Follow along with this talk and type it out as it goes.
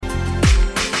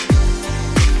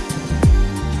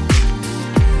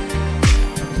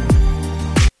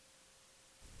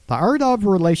The Art of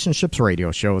Relationships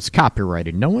radio show is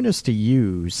copyrighted. No one is to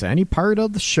use any part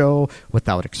of the show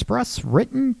without express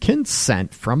written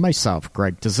consent from myself,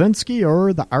 Greg Dazinski,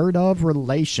 or The Art of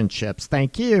Relationships.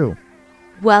 Thank you.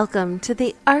 Welcome to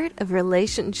the Art of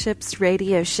Relationships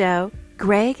radio show.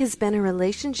 Greg has been a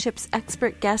relationships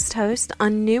expert guest host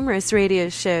on numerous radio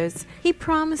shows. He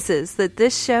promises that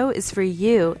this show is for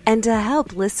you and to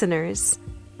help listeners.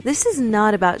 This is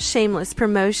not about shameless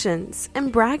promotions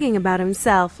and bragging about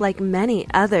himself like many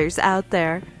others out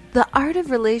there. The Art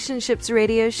of Relationships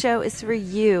radio show is for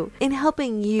you in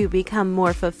helping you become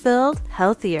more fulfilled,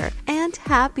 healthier, and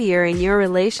happier in your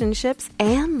relationships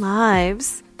and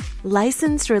lives.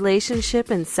 Licensed relationship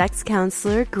and sex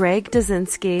counselor Greg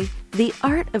Dazinski. The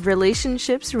Art of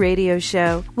Relationships radio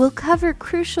show will cover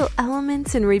crucial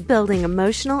elements in rebuilding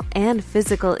emotional and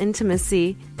physical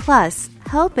intimacy, plus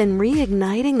help in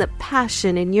reigniting the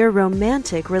passion in your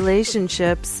romantic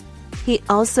relationships. He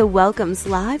also welcomes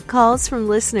live calls from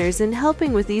listeners in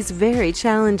helping with these very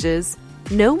challenges.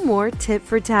 No more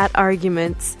tit-for-tat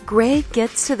arguments. Greg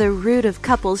gets to the root of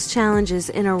couples' challenges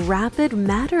in a rapid,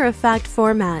 matter-of-fact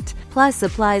format, plus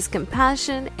applies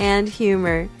compassion and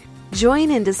humor.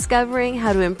 Join in discovering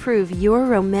how to improve your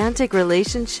romantic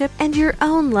relationship and your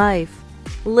own life.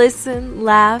 Listen,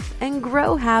 laugh, and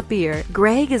grow happier.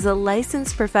 Greg is a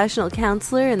licensed professional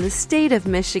counselor in the state of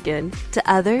Michigan.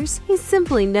 To others, he's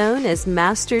simply known as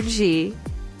Master G.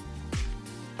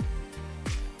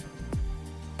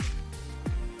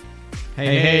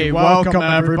 Hey, welcome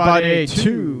everybody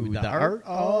to the Art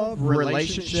of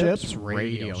Relationships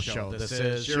radio show. This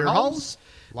is your host,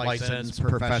 licensed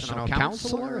professional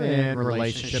counselor and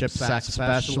relationship sex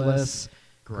specialist,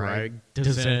 Greg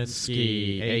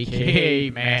Dazinski,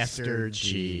 a.k.a. Master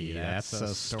G. That's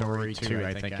a story, too,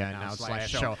 I think I announced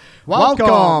last show.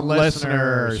 Welcome,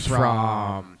 listeners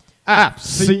from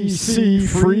FCC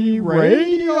Free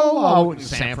Radio out in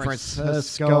San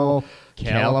Francisco,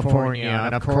 California,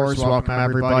 and of course, welcome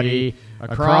everybody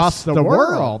across the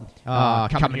world.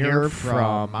 Coming here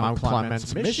from Mount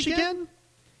Clemens, Michigan,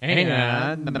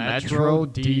 and the Metro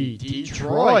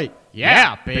Detroit.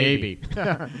 Yeah, baby.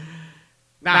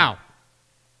 Now,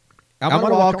 I'm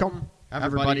going to welcome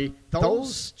everybody.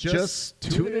 Those just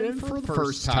tuning in for the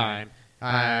first time,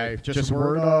 just a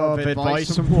word of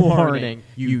advice and warning.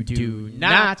 You do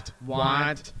not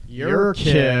want your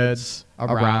kids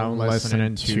around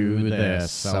listening to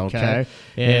this, okay?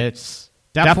 It's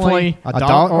definitely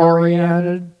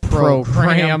adult-oriented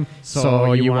program,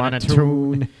 so you want to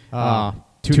tune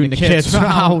the kids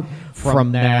out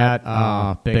from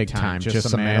that big time.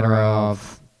 Just a matter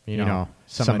of,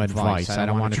 some advice. I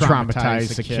don't want to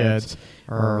traumatize the kids,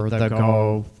 or they'll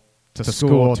go to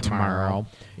school tomorrow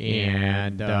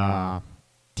and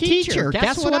teacher,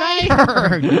 guess what I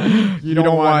heard? You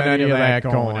don't want any of that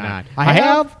going on. I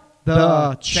have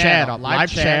the chat up, live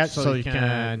chat, so you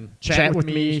can chat with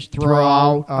me,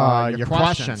 throw out your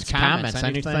questions, comments,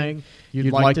 anything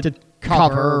you'd like to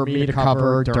cover, me to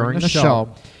cover during the show.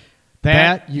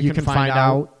 That you can find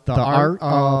out the Art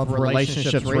of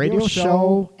Relationships radio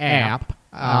show app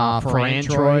for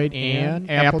Android and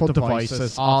Apple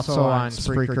devices, also on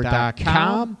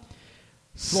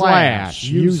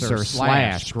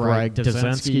Spreaker.com/user/Greg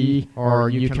Dazinski, or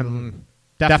you can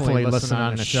definitely listen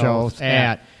on the show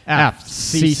at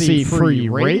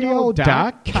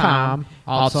fccfreeradio.com,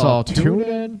 also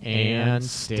TuneIn and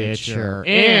Stitcher.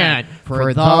 And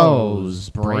for those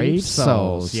brave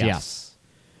souls, yes.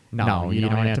 No, you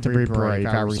don't have to be brave.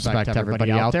 I respect everybody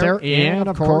out there. And,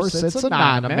 of course, it's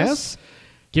anonymous.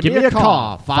 Give me a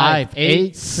call,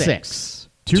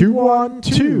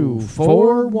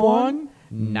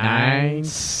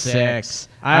 586-212-4196.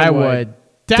 I would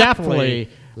definitely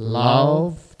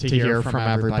love to hear from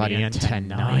everybody. And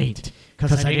tonight,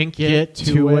 because I didn't get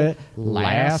to it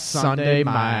last Sunday,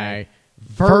 my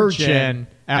Virgin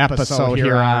episode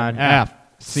here on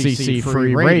FCC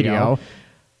Free Radio,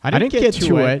 I didn't get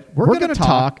to it. We're going to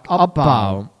talk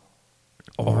about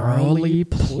orally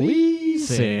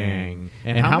pleasing.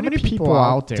 And how many people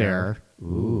out there,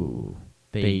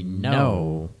 they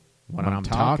know what I'm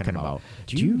talking about.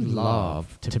 Do you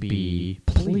love to be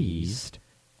pleased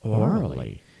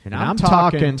orally? And I'm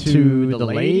talking to the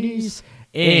ladies,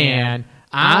 and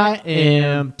I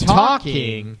am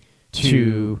talking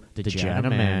to the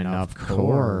gentlemen, of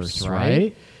course,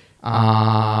 right?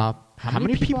 How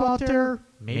many people out there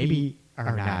maybe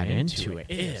are not into it?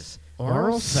 Is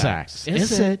oral sex,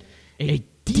 is it a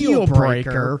deal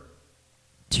breaker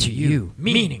to you?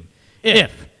 Meaning,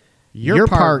 if your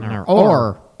partner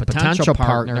or potential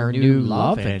partner, new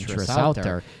love interest out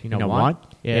there, you know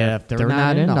what? If they're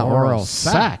not into oral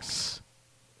sex,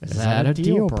 Is that a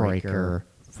deal breaker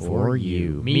for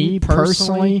you? Me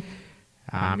personally,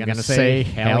 I'm going to say,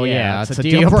 hell yeah, it's a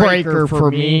deal breaker for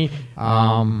me.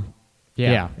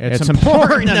 Yeah, it's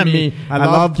important to me. I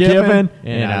love giving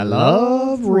and I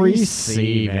love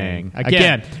receiving.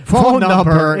 Again, phone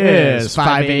number is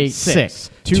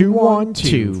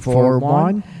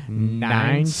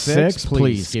 586-212-4196.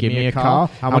 Please give me a call.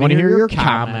 I want to hear your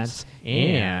comments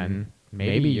and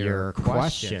maybe your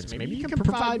questions. Maybe you can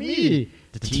provide me,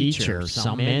 the teacher,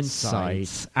 some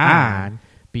insights on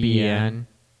being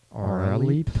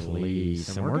orally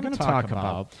pleased. And we're going to talk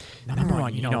about, number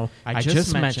one, I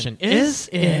just mentioned, is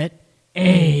it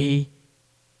a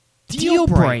deal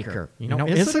breaker?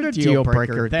 Is it a deal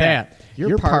breaker that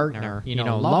your partner,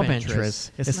 love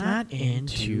interest, is not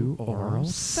into oral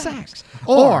sex?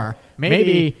 Or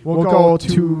maybe we'll go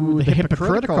to the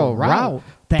hypocritical route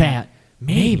that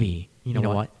maybe,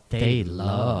 they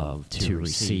love to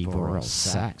receive oral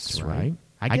sex, right?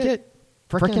 I get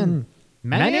freaking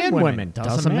men and women,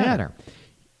 doesn't matter.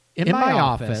 In my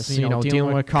office,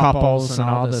 dealing with couples and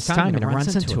all this time, and it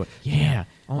runs into it. Yeah,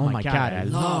 oh my God, I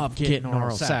love getting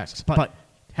oral sex. But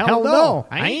hell no,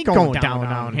 I ain't going down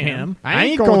on him. I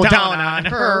ain't going down on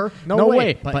her. No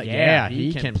way. But yeah,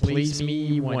 he can please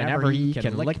me whenever he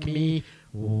can lick me,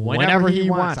 whenever he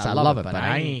wants. I love it, but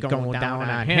I ain't going down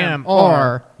on him.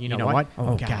 Or, you know what?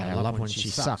 Oh, God, I love when she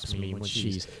sucks me, when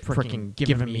she's freaking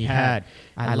giving me head.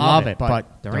 I love it,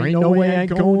 but there ain't no way I'm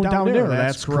going down there.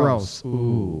 That's gross.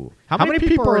 Ooh. How many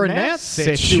people are in that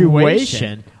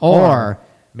situation? Or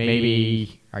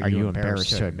maybe, are you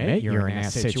embarrassed to admit you're in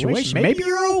that situation? Maybe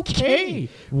you're okay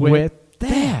with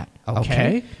that,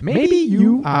 okay? Maybe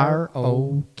you are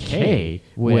okay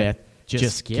with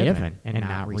just giving and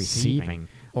not receiving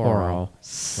oral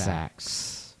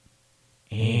sex.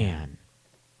 And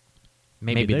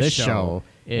maybe this show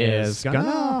is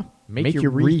gonna make you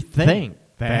rethink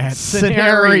that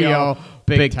scenario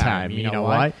big time. You know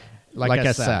what? Like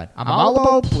I said, I'm all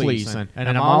about pleasing, and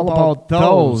I'm all about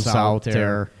those out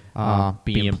there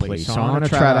being pleased. So I'm going to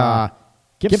try to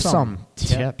give some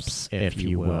tips, if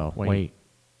you will. Wait,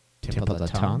 tip of the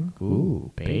tongue?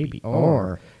 Ooh, baby.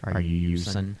 Or are you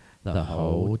using the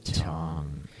whole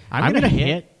tongue? I'm going to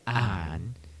hit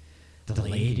on the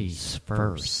ladies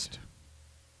first.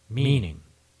 Meaning,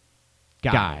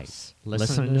 guys,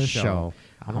 listen to the show.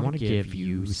 I want to give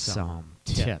you some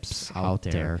tips out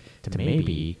there to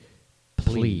maybe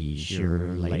please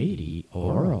your lady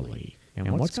orally.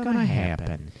 And what's going to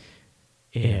happen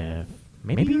if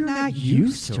maybe you're not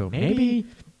used to it? Maybe,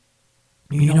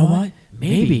 you know what?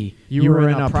 Maybe you were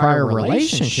in a prior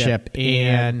relationship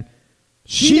and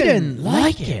she didn't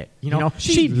like it.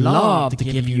 She loved to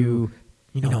give you,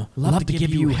 loved to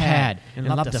give you head and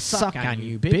loved to suck on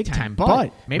you big time.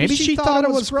 But maybe she thought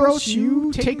it was gross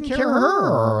you taking care of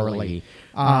her orally.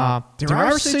 There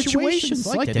are situations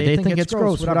like that. They think it's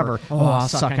gross, whatever. Oh, I'll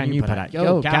suck on you, but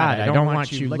God, I don't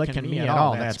want you licking me at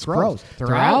all. That's gross.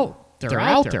 They're out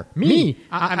there. Me,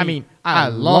 I mean, I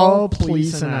love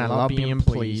pleasing and I love being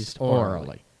pleased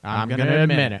orally. I'm going to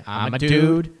admit it. I'm a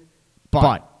dude,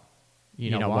 but you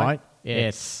know what?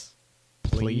 It's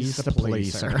please the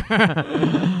pleaser.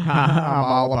 I'm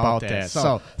all about that.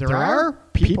 So there are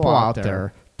people out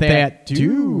there that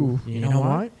do, you know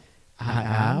what?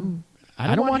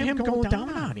 I don't want him going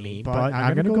down on me, but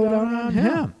I'm going to go down on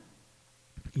him.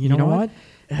 You know what?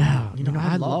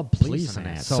 I love pleasing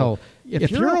that. So if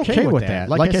you're okay with that,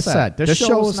 like I said, this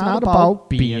show is not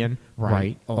about being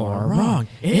right or wrong.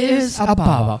 It is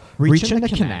about reaching a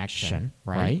connection,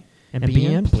 right? And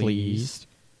being pleased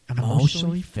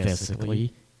emotionally,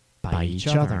 physically by each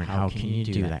other. And how can you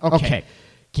do that? Okay,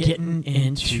 getting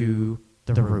into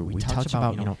the root. We touch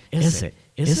about, is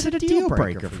it a deal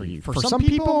breaker for you? For some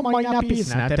people, it might not be.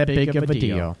 It's not that big of a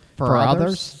deal. For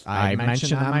others, I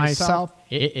mentioned that myself,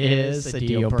 it is a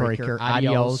deal breaker.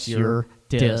 Adios, you're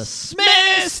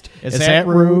dismissed. Is that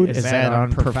rude? Is that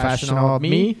unprofessional of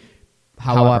me?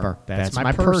 However, that's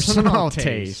my personal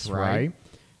taste, right?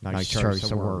 Nice choice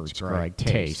of words, Greg.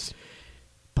 Taste.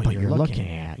 But you're looking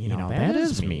at, that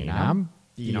is me. I'm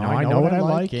I know what I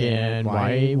like, and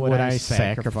why would I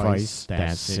sacrifice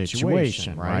that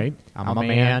situation, right? I'm a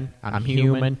man, I'm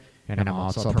human, and I'm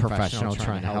also a professional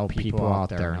trying to help people out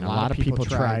there. And a lot of people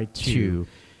try to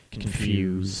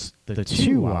confuse the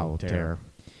two out there.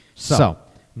 So,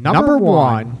 number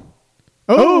one,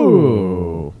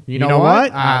 you know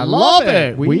what? I love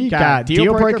it. We got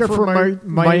deal breaker for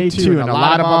my too, and a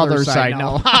lot of others I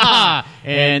know.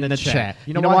 In the chat.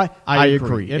 You know what? I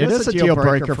agree. It is a deal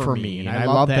breaker for me, and I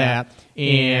love that.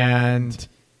 And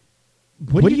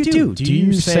what do you do? Do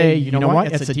you say, you know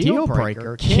what, it's a deal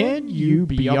breaker? Can you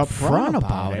be upfront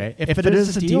about it if it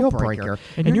is a deal breaker?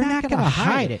 And you're not going to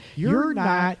hide it. You're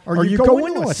not, or you go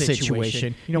into a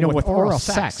situation, with oral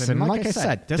sex. And like I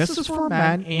said, this is for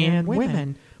men and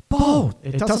women, both.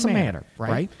 It doesn't matter,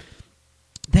 right?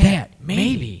 That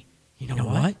maybe, you know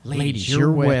what, ladies,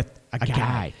 you're with a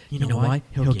guy. You know what?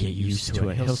 He'll get used to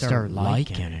it. He'll start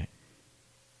liking it.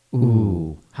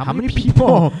 Ooh, how many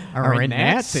people are in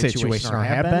that situation or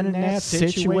have been in that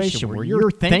situation where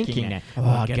you're thinking that,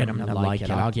 I'll get them to like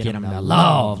it, I'll get them to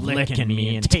love licking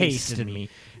me and tasting me.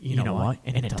 You know what?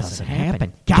 And it doesn't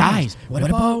happen. Guys, what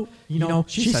about,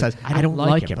 she says, I don't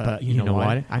like it, but you know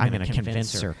what? I'm going to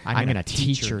convince her. I'm going to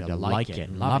teach her to like it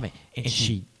and love it. And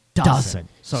she doesn't.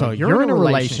 So you're in a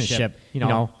relationship,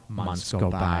 months go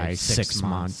by, 6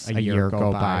 months, a year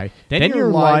go by. Then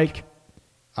you're like,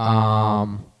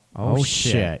 oh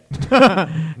shit.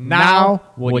 Now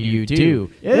what do you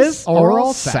do? Is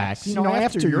oral sex,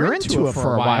 after you're into it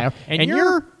for a while and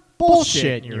you're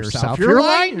bullshitting yourself, you're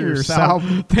lying to yourself,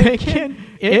 thinking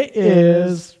it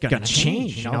is going to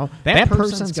change. That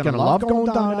person's going to love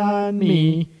going down on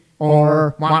me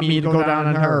or want me to go down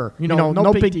on her.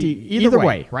 No big deal. Either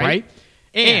way, right?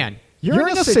 And you're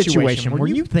in a situation where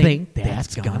you think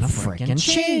that's going to freaking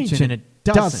change, and it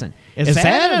doesn't. Is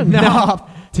that enough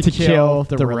to kill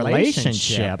the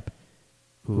relationship?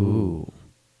 Ooh.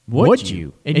 Would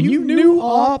you? And you knew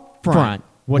up front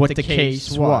what the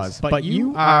case was, but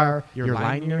you're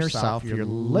lying to yourself. You're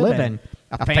living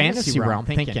a fantasy realm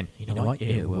thinking, you know what,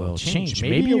 it will change.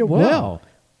 Maybe it will,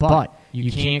 but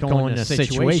you can't go into a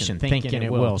situation thinking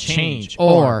it will change.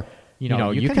 Or, you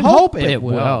can hope it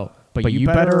will, but you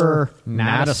better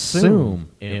not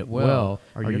assume it will,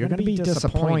 or you're going to be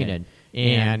disappointed.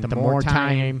 And the more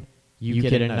time you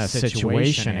get in a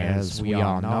situation, as we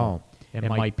all know, it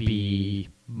might be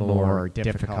more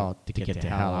difficult to get the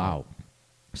hell out.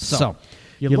 So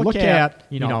you look at,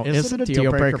 is it a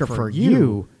deal breaker for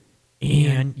you?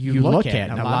 And you look at,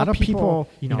 and a lot of people,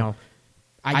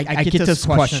 I get this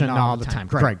question all the time.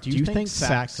 Greg, do you think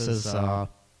sex is a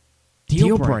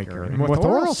deal breaker? And with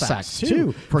oral sex,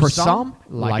 too. For some,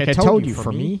 like I told you,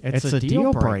 for me, it's a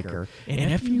deal breaker.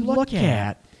 And if you look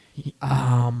at, if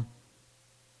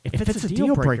it's a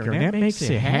deal breaker and that makes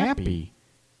you happy,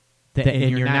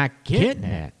 and you're not getting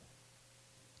it,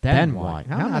 then what?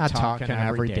 I'm not talking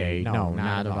every day. No,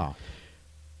 not at all.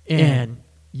 And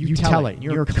you tell it,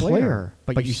 you're clear,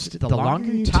 but the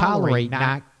longer you tolerate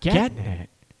not getting it,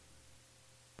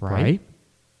 right,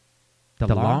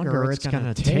 the longer it's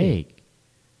going to take.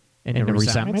 And the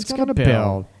resentment's going to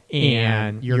build,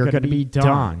 and you're going to be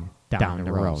done down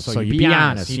the road. So you be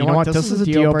honest. You know what? This is a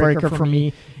deal breaker for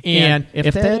me. And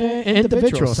if that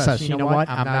individual says, you know what,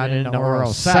 I'm not into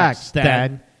oral sex,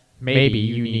 then maybe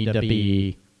you need to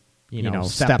be,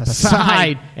 step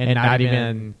aside and not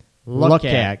even look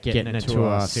at getting into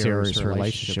a serious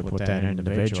relationship with that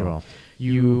individual.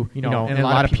 And a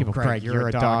lot of people, Greg, you're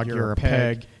a dog, you're a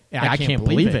pig. I can't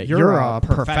believe it. You're a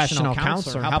professional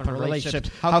counselor helping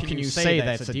relationships. How can you say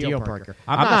that's a deal breaker?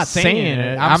 I'm not saying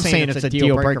it. I'm saying it's a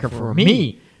deal breaker for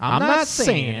me. I'm not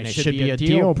saying it should be a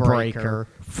deal breaker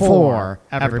for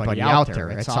everybody out there.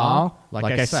 It's all, like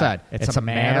I said, it's a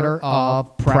matter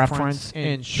of preference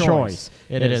and choice.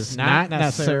 It is not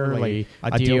necessarily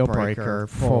a deal breaker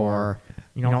for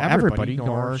everybody,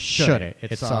 nor should it.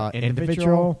 It's an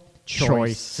individual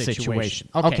choice situation.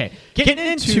 Okay, getting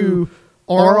into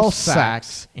oral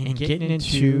sex and getting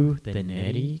into the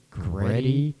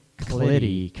nitty-gritty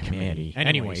clitty committee.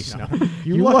 Anyways,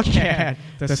 you look at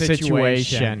the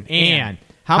situation, and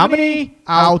how many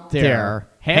out there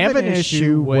have an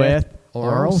issue with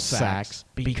oral sex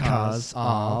because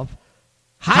of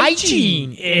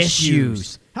hygiene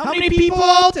issues? How many people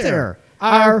out there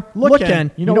are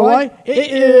looking, you know what?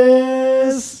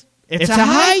 It's a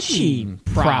hygiene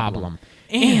problem.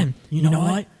 And you know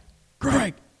what?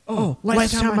 Greg,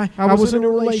 last time I was in a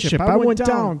relationship, I went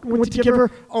to give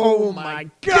her, oh my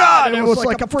God, it was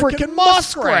like a freaking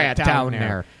muskrat down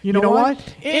there. You know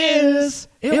what?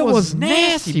 It was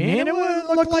nasty, man. It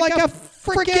looked like a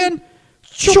freaking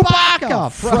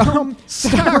Chewbacca from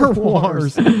Star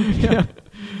Wars. Hey,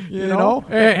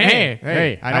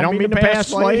 I don't mean to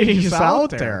bash ladies out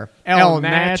there. El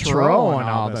Natural and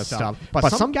all this stuff.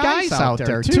 But some guys out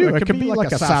there, too. It could be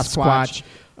like a Sasquatch,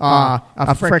 a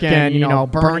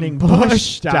frickin', burning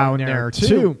bush down there,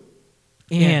 too.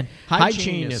 And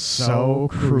hygiene is so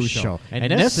crucial.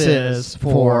 And this is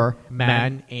for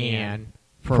men and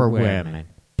for women.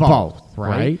 Both,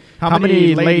 right? How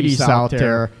many ladies out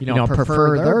there,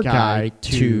 prefer their guy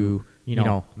to,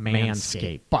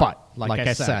 manscape? But like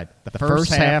I said, the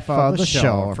first half of the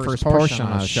show, or first portion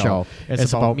of the show,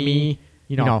 is about me,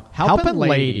 helping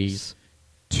ladies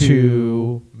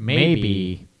to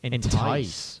maybe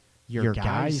entice your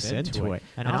guys into it,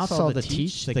 and also to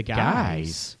teach the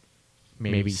guys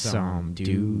maybe some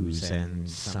do's and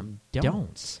some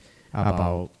don'ts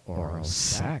about oral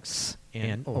sex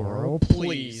and oral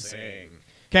pleasing.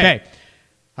 Okay.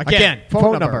 Again,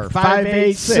 phone number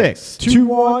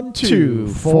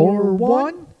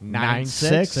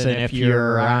 586-212-4196. And if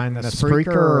you're on the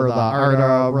Spreaker or the Art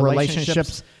of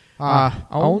Relationships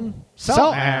own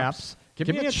cell apps, give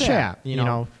me a chat.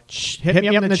 Hit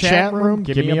me up in the chat room.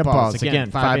 Give me a buzz.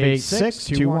 Again,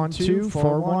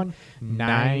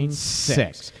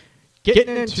 586-212-4196.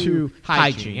 Getting into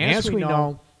hygiene. As we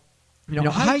know,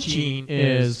 hygiene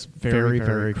is very,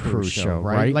 very crucial,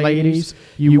 right, ladies?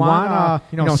 You want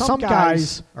to, some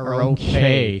guys are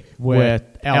okay with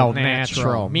el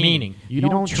natural, meaning you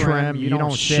don't trim, you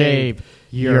don't shave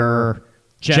your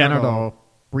genital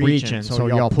region, so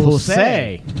you'll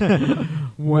pussy.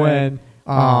 When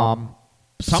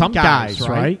some guys,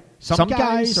 right? Some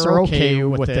guys are okay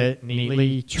with it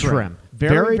neatly trimmed.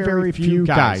 Very, very few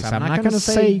guys. I'm not going to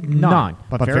say none,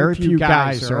 but very few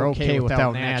guys are okay with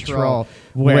el natural,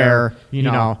 where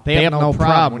they have no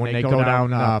problem when they go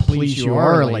down please you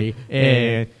early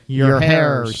and your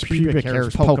hairs, pubic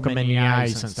hairs, poke them in the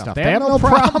eyes and stuff. They have no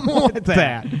problem with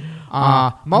that.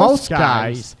 Most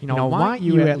guys, want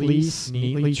you at least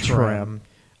neatly trimmed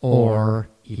or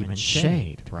even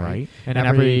shaved, right? And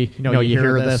every, you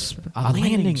hear this, a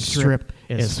landing strip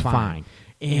is fine.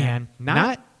 And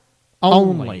not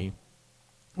only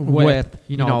with,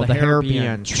 the hair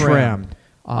being trimmed,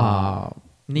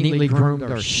 neatly groomed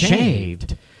or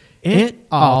shaved, it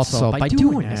also, by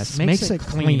doing this, makes it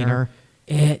cleaner.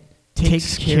 It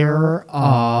takes care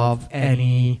of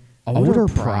any odor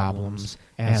problems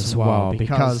as well,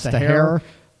 because the hair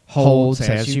holds,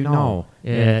 as you know,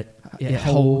 it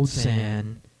holds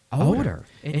in odor.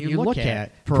 And you look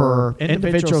at, for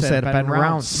individuals that have been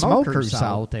around smokers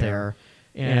out there,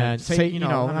 and say, I'm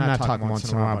not talking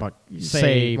once in a while, but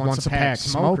say once a pack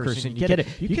smokers, and you get it,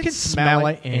 you can smell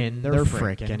it in their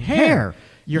freaking hair.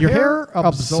 Your hair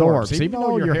absorbs, even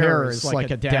though your hair is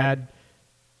like a dead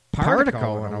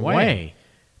particle in a way,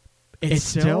 it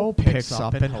still picks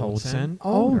up and holds in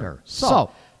odor.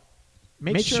 So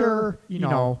make sure,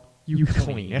 you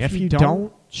clean. If you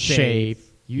don't shave,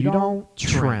 you don't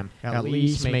trim, at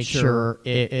least make sure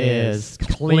it is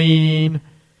clean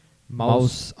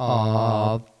most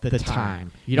of the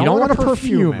time. You don't want to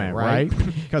perfume it, right?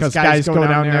 Because guys go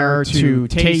down there to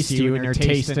taste you, and they're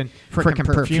tasting freaking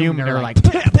perfume, and they're like,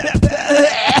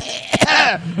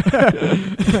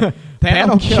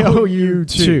 that'll kill you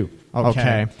too.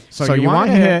 Okay, so you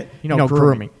want to hit,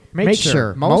 grooming. Make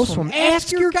sure most of them,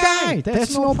 ask your guy.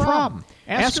 That's no problem.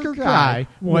 Ask your guy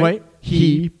what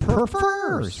he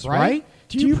prefers, right?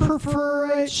 Do you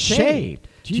prefer it shaved?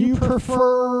 Do you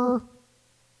prefer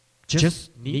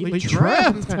just neatly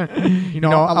trimmed?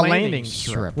 A landing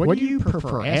strip. What do you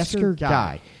prefer? Ask your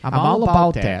guy. I'm all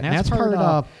about that. And that's part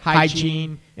of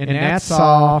hygiene, and that's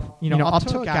up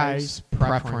to a guy's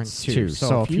preference too.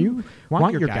 So if you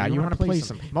want your guy, you want to please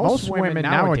him. Most women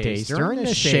nowadays, they're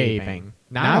into shaving,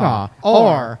 not all,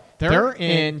 or they're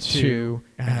into,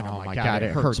 oh my God,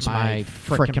 it hurts my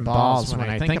freaking balls when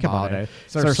I think about it.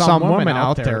 So there's some women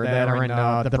out there that are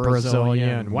into the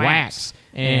Brazilian wax,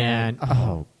 and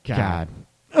oh God,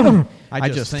 I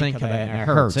just think of that and it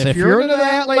hurts. If you're into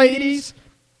that, ladies,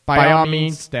 by all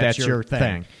means, that's your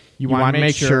thing. You want to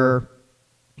make sure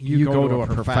you go to a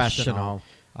professional.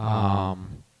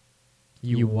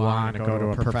 You want to go to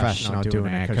a professional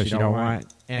doing that, because you don't want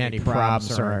any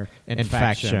problems or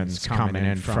infections coming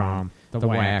in from the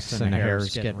wax and the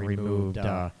hairs getting removed,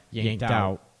 yanked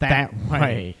out that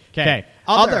way. Okay,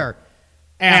 other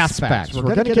aspects. We're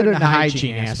going to get into the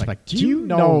hygiene aspect. Do you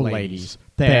know, ladies,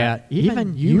 that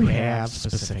even you have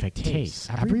specific tastes?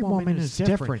 Every woman is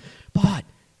different, but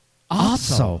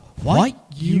also what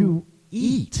you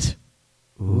eat,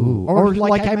 or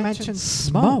like I mentioned,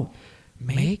 smoke,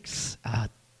 makes a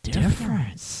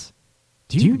difference.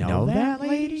 Do you know that,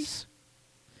 ladies?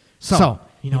 So,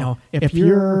 if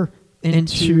you're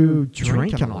into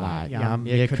drinking a lot,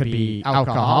 it could be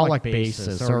alcoholic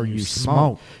basis, or you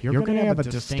smoke, you're going to have a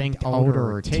distinct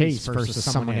odor or taste versus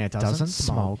someone that doesn't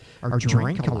smoke or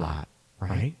drink a lot,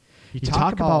 right? You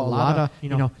talk about a lot of,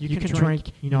 you can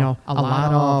drink, a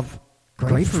lot of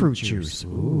grapefruit juice,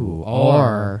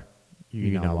 or,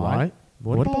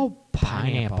 what about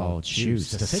pineapple juice?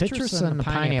 The citrus in the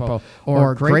pineapple,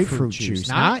 or grapefruit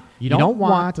juice. You don't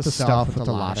want the stuff with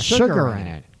a lot of sugar in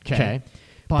it, okay?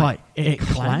 but it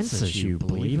cleanses you,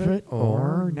 believe it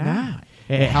or not.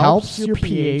 It helps your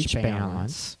pH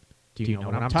balance. Do you know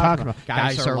what I'm talking about?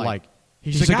 Guys are like,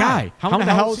 he's a guy. How the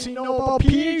hell does he know about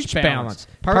pH balance?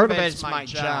 Part of it's my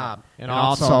job. And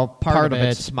also part of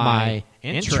it's my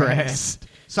interest.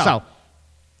 So,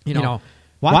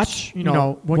 watch,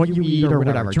 what you eat or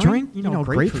whatever. Drink,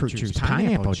 grapefruit juice,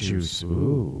 pineapple juice.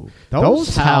 Ooh.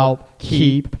 Those help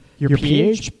keep your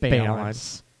pH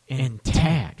balance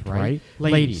intact, right?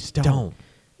 Ladies, don't.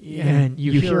 And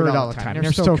you hear it all the time.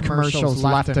 There's still commercials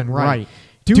left and right.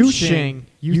 Douching,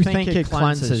 you think it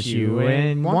cleanses you,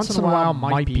 and once in a while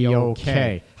might be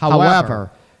okay.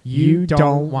 However, you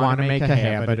don't want to make a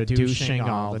habit of douching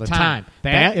all the time.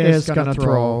 That is going to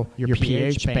throw your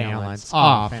pH balance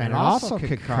off, and also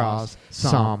could cause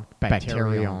some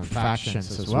bacterial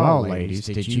infections as well, ladies.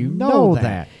 Did you know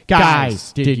that?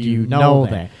 Guys, did you know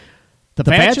that? The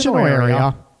vaginal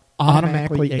area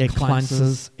automatically it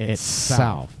cleanses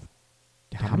itself.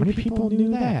 How many people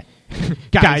knew that?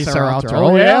 Guys are out there.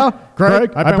 Oh, yeah?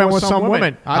 Greg, I've been with some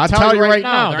women. I'll tell you right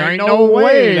now, there ain't no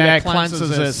way that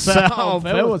cleanses itself.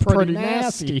 It was pretty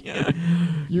nasty.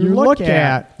 You look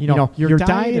at, your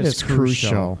diet is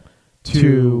crucial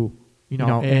to,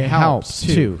 it helps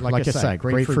too. Like I said,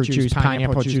 grapefruit juice,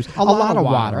 pineapple juice, a lot of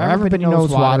water. Everybody knows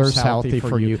water is healthy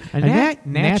for you. And that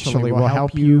naturally will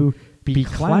help you be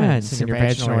cleansed in your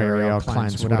vaginal area,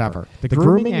 cleansed, whatever. The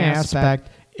grooming aspect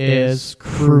is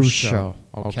crucial,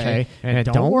 okay? And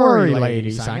don't worry,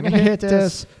 ladies, I'm going to hit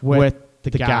this with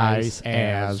the guys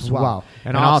as well.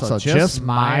 And also, just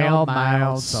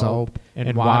mild soap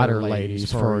and water,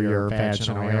 ladies, for your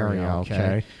vaginal area,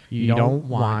 okay? You don't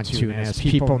want to, and as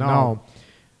people know,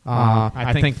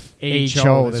 I think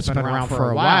HO, that's been around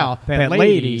for a while, that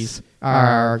ladies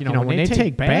are, when they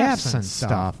take baths and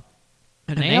stuff,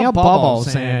 and they have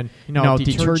bubbles and,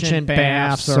 detergent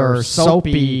baths or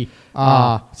soapy,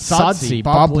 sudsy,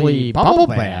 bubbly bubble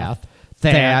bath,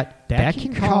 that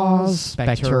can cause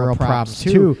bacterial problems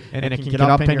too, and it can get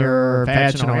up in your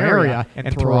vaginal area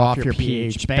and throw off your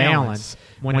pH balance.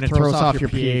 When it throws off your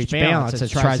pH balance, it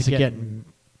tries to get,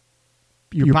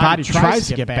 your body tries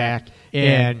to get back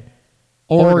in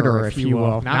order, if you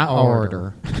will, not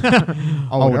order.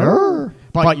 Odor.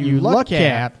 But you look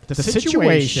at the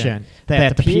situation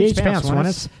that the pH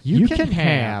balance, you can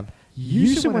have,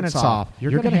 usually when it's off,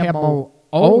 you're going to have more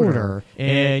odor,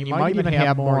 and you might even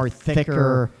have more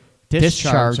thicker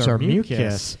discharge or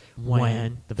mucus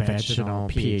when the vaginal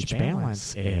pH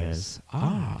balance is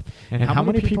off. And how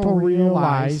many people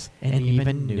realize and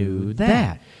even knew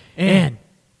that? And,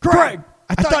 Greg,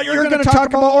 I thought you were going to talk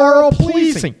about oral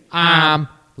pleasing. I'm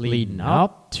leading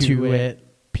up to it,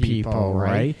 people,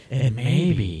 right? And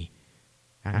maybe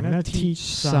I'm going to teach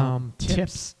some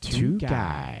tips to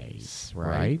guys,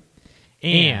 right?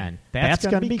 And that's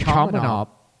going to be coming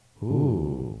up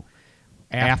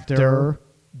after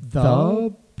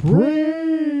the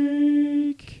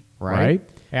break, right?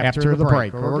 After the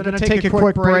break. We're going to take a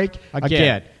quick break.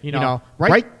 Again,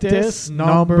 write this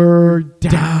number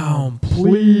down,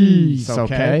 please,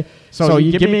 okay? So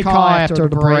you give me a call after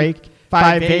the break,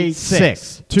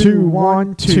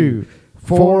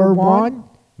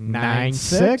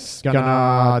 586-212-4196.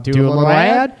 Gonna do a little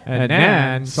ad, and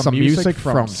then some music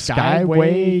from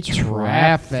Skyway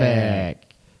Traffic.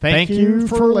 Thank you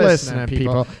for listening,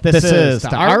 people. This is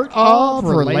the Art of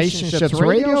Relationships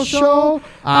radio show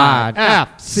on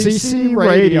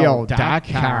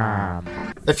FCCRadio.com.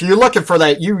 If you're looking for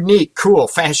that unique, cool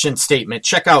fashion statement,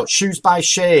 check out Shoes by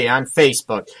Shay on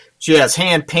Facebook. She has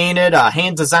hand-painted,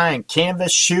 hand-designed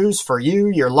canvas shoes for you,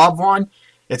 your loved one.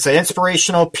 It's an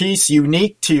inspirational piece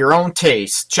unique to your own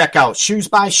taste. Check out Shoes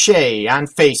by Shay on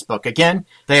Facebook. Again,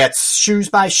 that's Shoes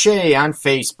by Shay on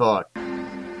Facebook.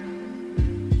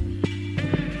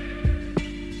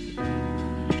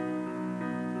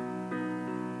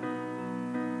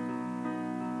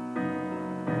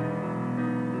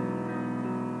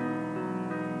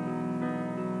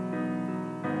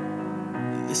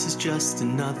 This is just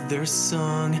another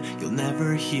song you'll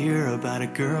never hear about a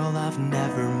girl I've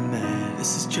never met.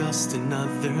 This is just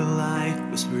another lie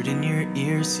whispered in your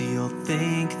ear so you'll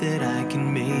think that I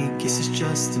can make it. This is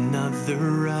just another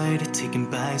ride taken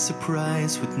by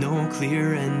surprise with no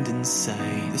clear end in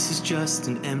sight. This is just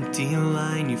an empty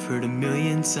line you've heard a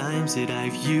million times that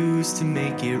I've used to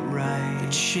make it right. A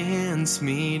chance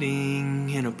meeting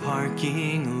in a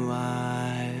parking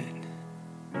lot,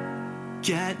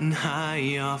 getting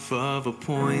high off of a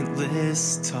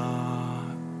pointless talk.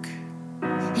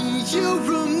 You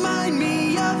remind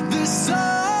me of the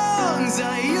songs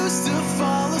I used to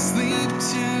fall asleep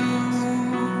to.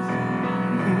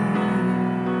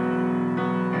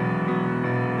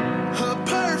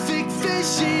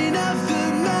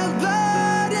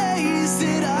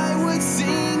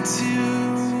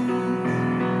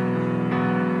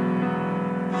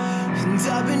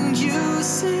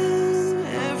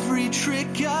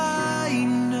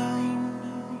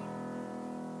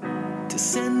 to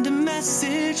send a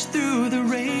message through the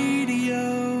radio.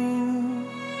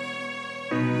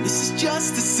 This is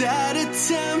just a sad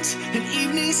attempt, an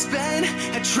evening spent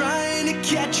at trying to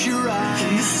catch your eye.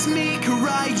 And this is me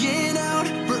crying out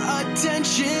for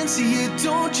attention, so you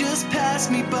don't just pass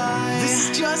me by. This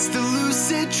is just a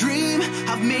lucid dream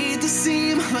I've made to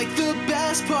seem like the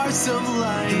best parts of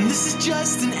life. And this is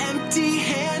just an empty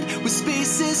hand with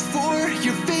spaces for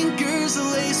your fingers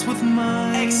laced with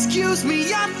mine. Excuse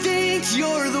me, I think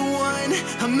you're the one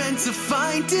I'm meant to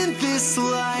find in this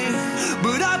life,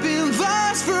 but I've been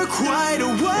lost for quite a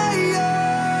while.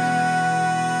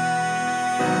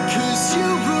 'Cause you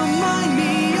remind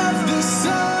me of the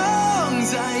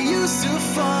songs I used to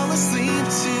fall asleep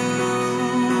to.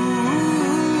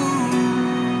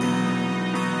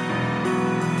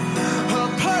 A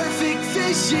perfect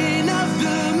vision of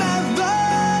the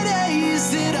melodies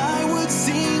that I would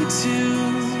sing to.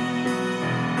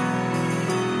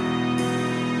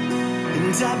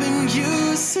 And I've been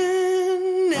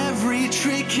using every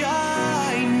trick I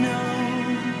know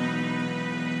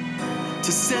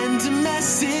to send a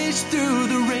message through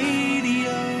the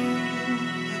radio.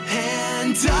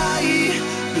 And I've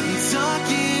been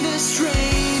talking to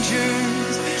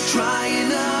strangers, trying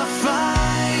to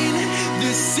find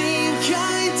the same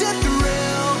kind of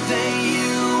thrill that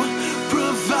you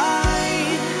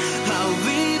provide. I'll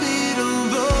leave it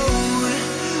alone,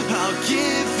 I'll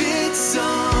give it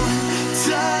some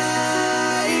time.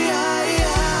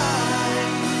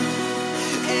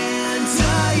 And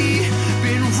I've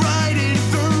been writing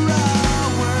for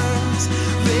hours,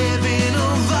 living a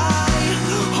lie,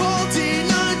 holding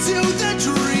on to the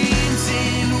dreams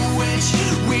in which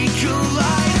we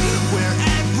collide, where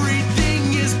everything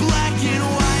is black and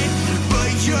white,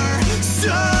 but you're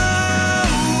so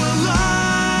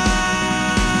alive.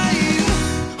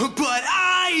 But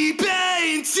I've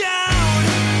been down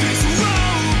this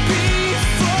road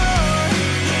before,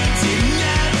 and it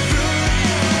never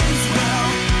ends well.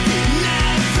 It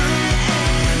never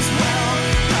ends well.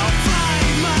 I'll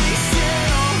find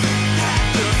myself at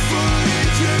the foot of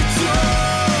your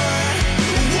door,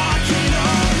 walking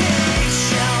on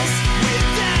eggshells with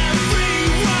every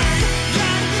word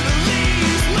that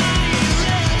leaves my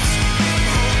lips.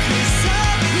 'Cause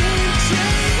I've been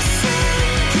chasing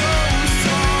ghosts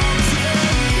all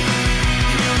day.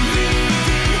 You're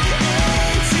leaving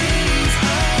endings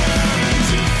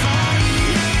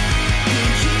undefined and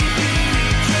keeping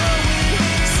it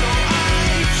going, so I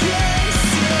can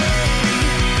say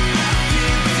I've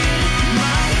given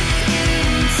my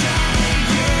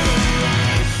entire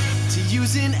life to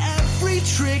using every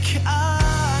trick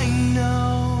I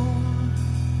know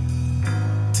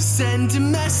to send a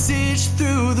message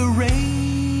through the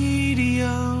radio.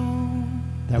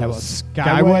 That was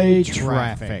Skyway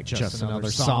Traffic, just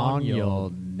another song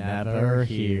you'll never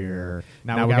hear.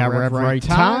 Now we got right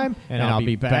time, and I'll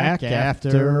be back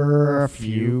after a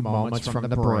few moments from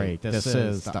the break. This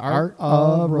is the Art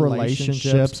of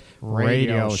Relationships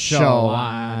radio show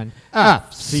on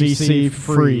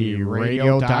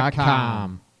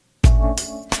FCCFreeRadio.com.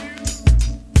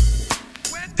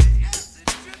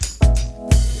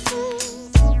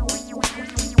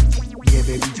 Yeah,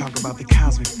 baby, talk about the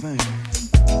cosmic thing.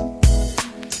 You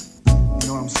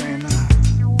know what I'm saying now?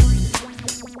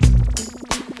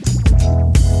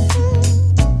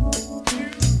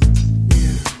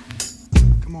 Yeah,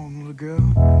 come on, little girl.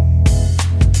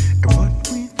 And what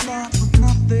we thought was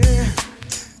nothing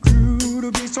grew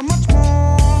to be so much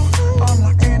more,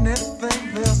 unlike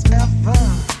anything there's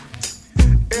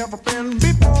ever been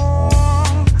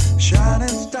before. Shining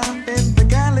star in the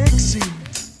galaxy,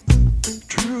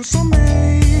 true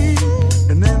soulmate,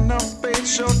 and in a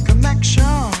spatial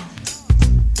connection,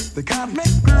 the cosmic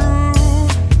groove.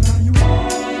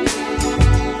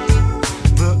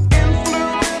 The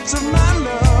influence of my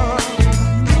love,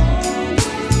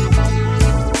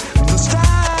 the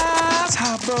stars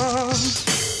harbor.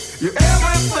 You're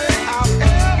everything I've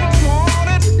ever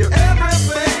wanted, you're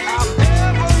everything I've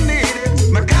ever needed,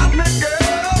 my cosmic girl.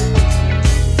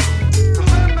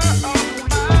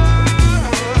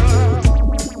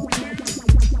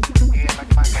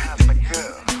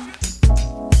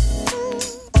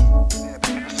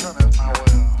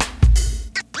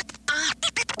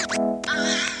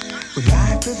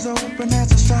 Life is open as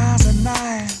the stars at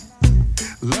night.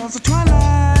 Love's a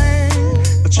twilight,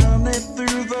 a journey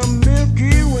through the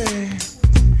Milky Way.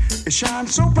 It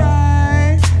shines so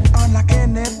bright, unlike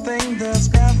anything that's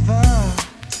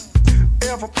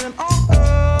ever been on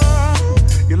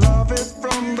earth. Your love is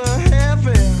from the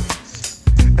heavens,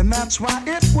 and that's why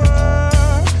it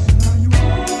works.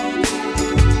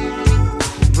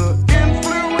 The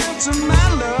influence of my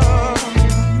love,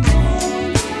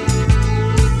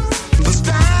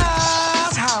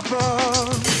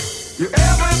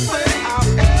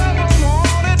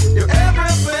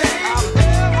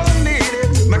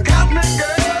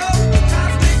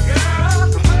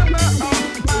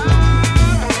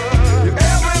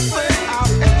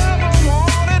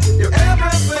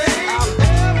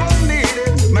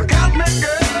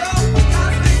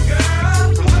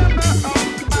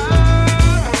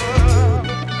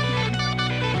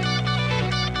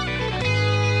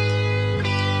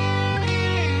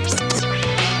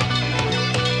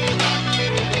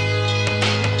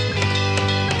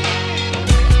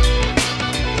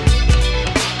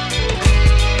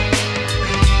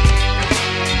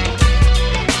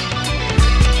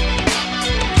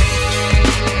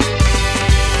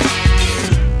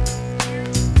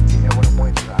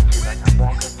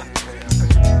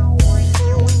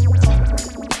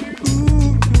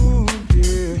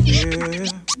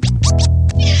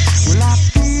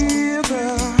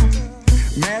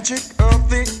 magic of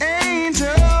the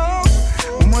angels.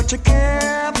 When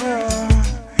together,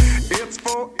 it's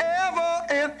forever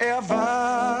and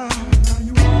ever.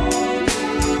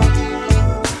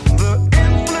 The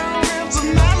influence of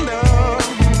my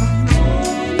love,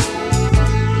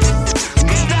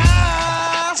 the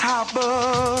stars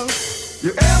harbor.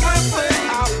 You're everything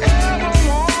I've ever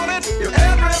wanted. You're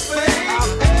everything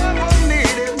I've ever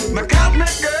needed. My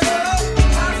cosmic girl,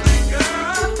 cosmic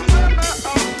girl.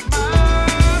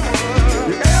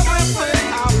 You're everything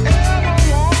I've ever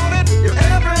wanted. You're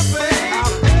everything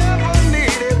I've ever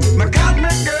needed. My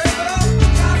cosmic girl,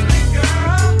 cosmic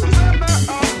girl.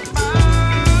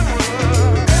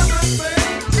 Everything.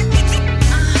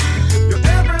 You're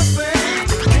everything.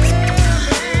 Yeah,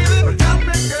 baby. My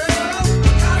cosmic girl,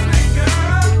 cosmic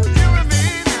girl. You and me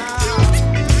now.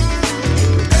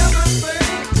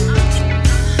 Everything.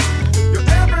 You're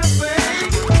everything.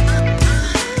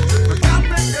 My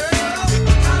cosmic girl,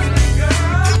 cosmic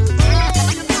girl.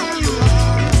 You know you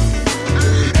are.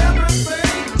 Everything.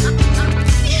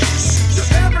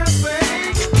 You're everything.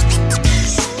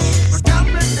 My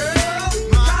cosmic girl,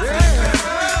 cosmic girl.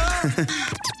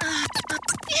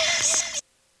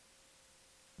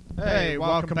 Hey,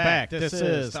 welcome back. This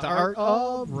is the Art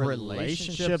of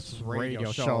Relationships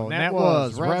radio show. And that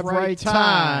was Rev Right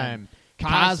Time,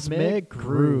 Cosmic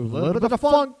Groove, a little bit of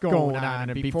funk going on.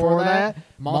 And before that,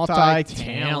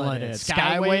 multi-talented,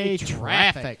 Skyway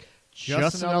Traffic.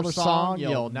 Just another song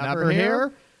you'll never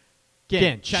hear.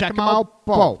 Again, check them out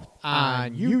both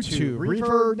on YouTube,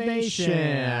 Reverb Nation,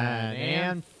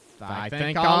 and I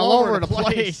think all over the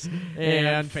place,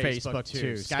 and Facebook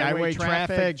too. Skyway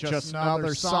Traffic, just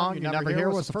another song you never hear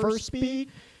was the first beat.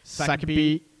 Second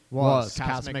beat was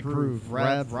Cosmic Groove,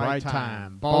 Rev Right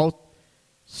Time. Both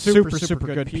super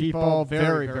good people,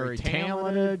 very, very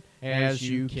talented, as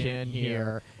you can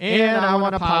hear. And I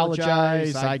want to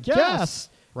apologize, I guess,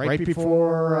 right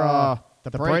before the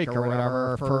break or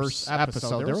whatever, first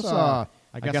episode, there was,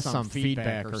 I guess, some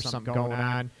feedback or something going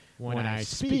on when I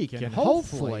speak, and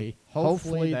hopefully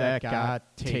that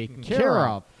got taken care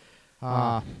of.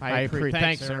 I appreciate.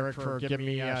 Thanks, Eric, for giving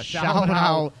me a shout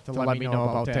out to let me know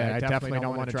about that. I definitely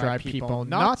don't want to drive people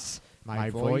nuts. My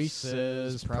voice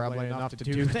is probably enough to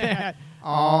do that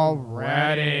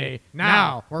already.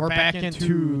 Now we're back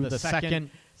into the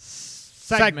second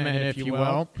segment, if you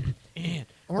will. And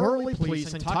early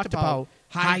pleasing talked about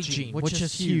hygiene, which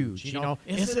is huge. You know,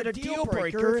 is it a deal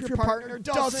breaker if your partner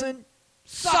doesn't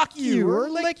suck you or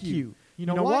lick you? You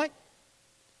know what?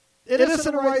 It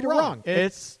isn't right or wrong.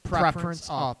 It's preference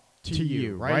up to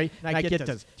you, right? And I get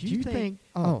this. Do you think,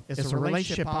 is a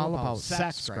relationship all about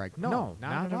sex, Greg? No,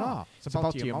 not at all. It's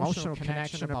about the emotional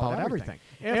connection, about everything.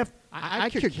 If I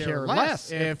could care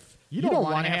less if you don't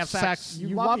want to have sex,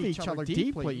 you love each other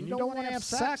deeply, and you don't want to have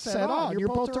sex at all, and you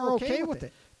both are okay with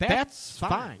it. That's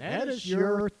fine. That is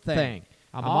your thing.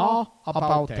 I'm all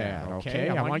about that, okay?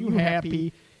 I want you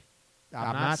happy.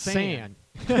 I'm not saying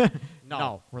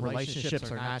no,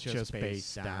 relationships are not just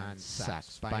based on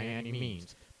sex by any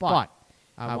means. But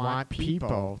I want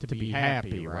people to be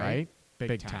happy, right?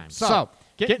 Big time. So,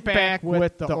 getting back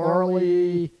with the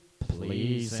early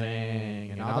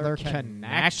pleasing and other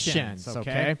connections,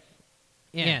 okay?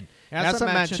 And as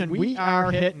I mentioned, we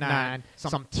are hitting on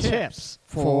some tips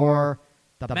for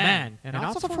the men and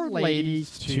also for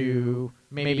ladies to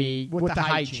maybe with the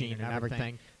hygiene and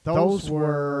everything. Those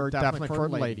were definitely for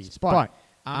ladies. But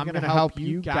I'm going to help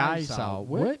you guys out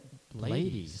what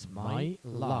ladies might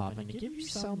love and give you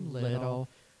some little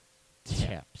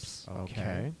tips,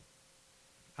 okay?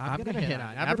 I'm going to hit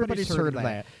on. Everybody's heard of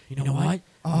that. You know what?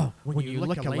 Oh, when you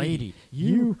look at a lady,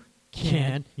 you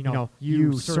can,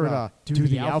 you sort of do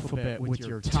the alphabet with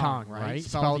your tongue, right?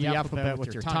 Spell the alphabet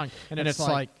with your tongue. And it's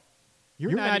like,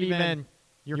 you're not even,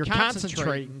 you're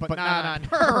concentrating, but not on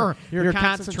her. You're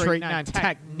concentrating on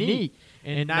technique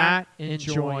and not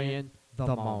enjoying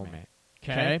the moment,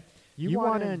 okay? You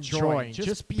want to enjoy and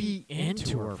just be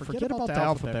into her. Forget about the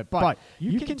alphabet, but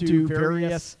you can do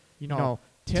various,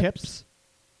 tips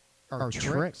or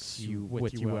tricks,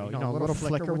 with you will. A little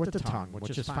flicker with the tongue,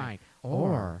 which is fine.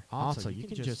 Or also, you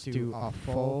can just do a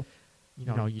full,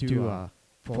 you do a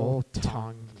full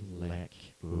tongue lick.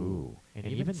 Ooh. And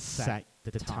even set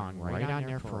the tongue right on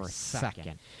there for a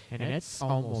second. And it's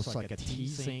almost like a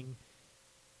tease.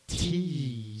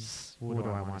 What do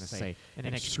I want to say? An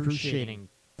excruciating,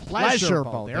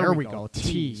 pleasurable, there we go,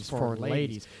 tease for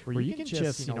ladies, where you can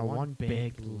just, one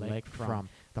big lick from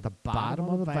the bottom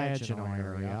of the vaginal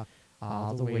area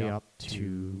all the way up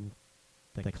to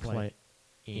the clit,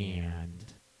 and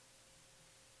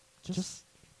just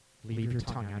leave your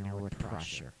tongue on there with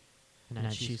pressure. And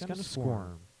then she's going to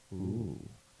squirm. Ooh.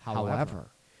 however,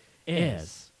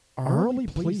 is early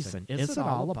pleasing. Is it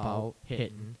all about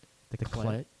hitting the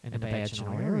clit and the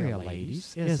vaginal area,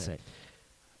 ladies? Is it?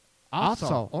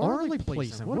 Also, orally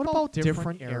pleasing. What about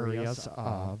different areas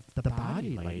of the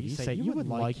body, ladies, that you would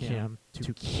like him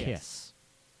to kiss,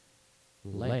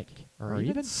 lick, or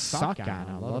even suck on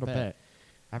a little bit?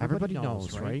 Everybody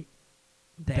knows, right,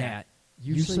 that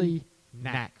usually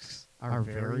necks are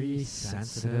very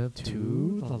sensitive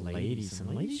to the ladies,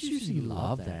 and ladies usually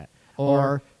love that.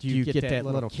 Or do you get that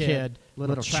little kid,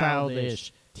 little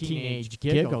childish, teenage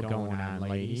giggle going on,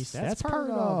 ladies? That's part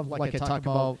of, like I talk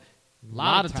about a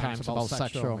lot of times about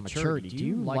sexual maturity. Do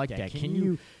you like that? Can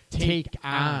you take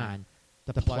on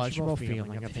the pleasurable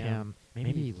feeling of him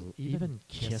maybe even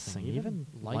kissing, even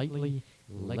lightly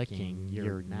licking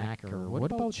your neck? Or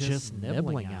what about just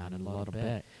nibbling on it a little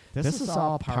bit? This is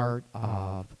all part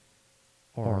of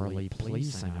orally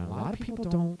pleasing. A lot of people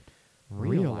don't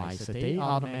realize that. They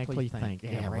automatically think,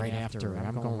 yeah, right after,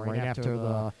 I'm going right after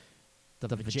the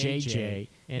JJ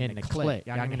and the clit.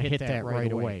 I'm going to hit that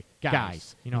right away.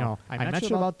 Guys, I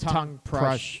mentioned about the tongue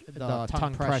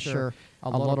pressure a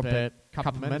little bit a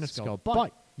couple minutes ago,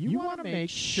 but you want to make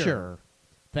sure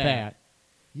that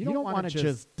you don't want to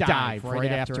just dive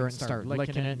right after and start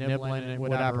licking it, nibbling it,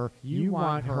 whatever. You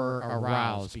want her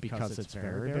aroused because it's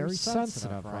very, very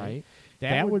sensitive, right?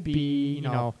 That would be,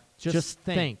 just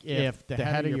think if the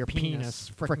head of your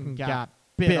penis frickin' got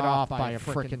bit off by a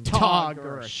frickin' dog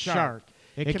or a shark.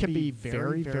 It can be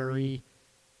very, very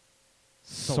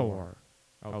sore,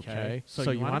 okay?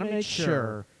 So you want to make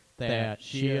sure that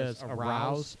she is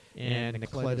aroused and the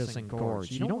clit is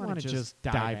engorged. You don't want to just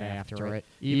dive after it,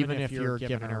 even if you're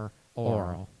giving her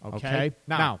oral, okay?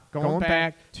 Now, going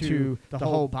back to the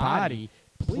whole body,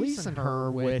 pleasing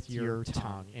her with your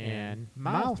tongue and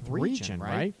mouth region,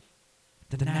 right?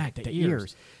 The neck, the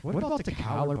ears. What about the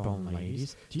collarbone,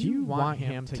 ladies? Do you want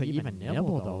him to even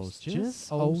nibble those just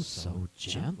so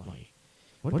gently?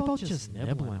 What about just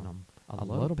nibbling them a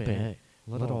little bit,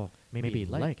 little maybe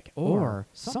lick? Or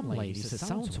some ladies, it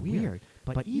sounds weird,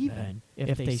 but even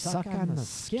if they suck on the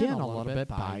skin a little bit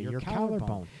by your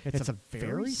collarbone, it's a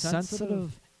very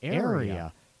sensitive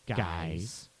area,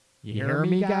 guys. You hear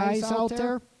me, guys out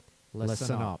there?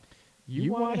 Listen up.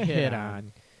 You want to hit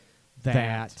on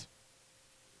that,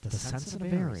 the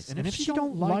sensitive areas. And if she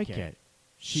don't like it,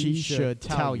 she should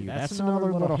tell you. That's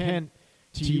another little hint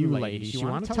to you, ladies. You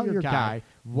want to tell your guy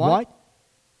what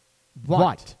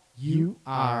you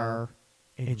are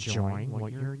enjoying,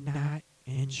 what you're not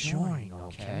enjoying,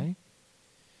 okay?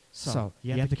 So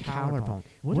you have the collarbone.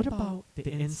 What about the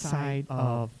inside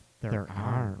of their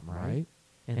arm, right?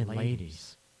 And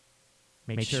ladies,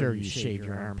 make sure you shave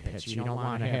your armpits. You don't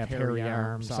want to have hairy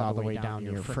arms all the way down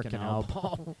your frickin'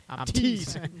 elbow. I'm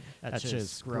teasing. That's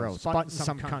just gross. But in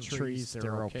some countries,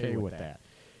 they're okay with that.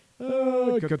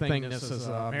 Good thing this is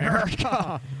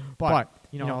America. But,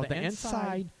 the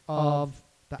inside of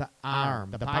the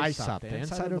arm, the bicep, the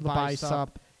inside of the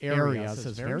bicep areas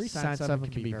is very sensitive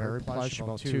and can be very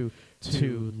pleasurable to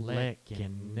lick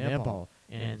and nibble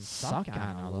and suck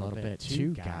on a little bit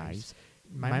too, guys.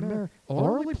 Remember,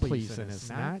 orally pleasing is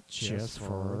not just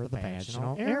for the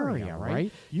vaginal area, right?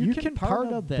 You can part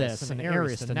of this in the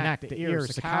areas, the neck, the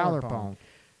ears, the collarbone,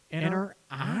 inner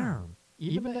arm,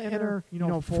 even the inner,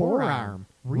 forearm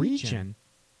region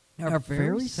are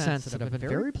very sensitive and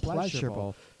very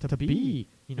pleasurable to be,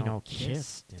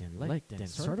 kissed and licked and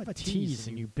sort of a tease,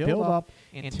 and you build up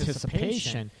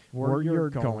anticipation where you're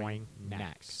going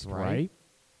next, right?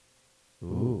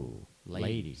 Ooh,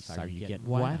 ladies, are you getting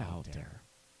wet out there?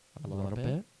 A little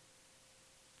bit?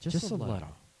 Just a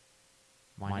little.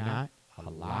 Why not? A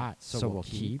lot. So we'll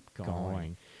keep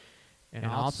going. And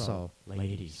also,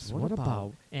 ladies, what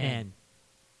about, and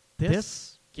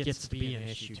this gets to be an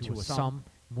issue to some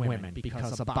women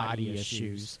because of body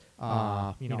issues,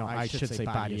 I should say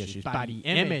body issues, body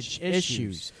image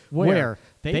issues, where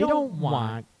they don't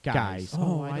want guys,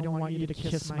 I don't want you to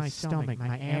kiss my stomach,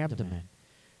 my abdomen.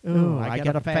 Ooh, I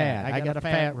got a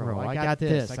fat roll, I got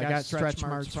this, I got stretch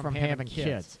marks from having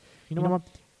kids. You know what?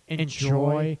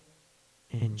 Enjoy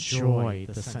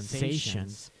the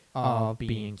sensations of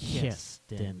being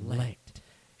kissed and licked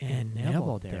and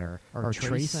nibbled there, or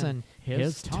tracing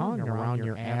his tongue around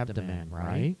your abdomen,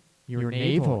 right? Your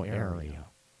navel area.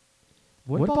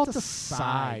 What about the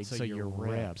sides of your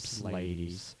ribs,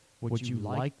 ladies? Would you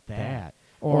like that?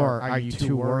 Or are you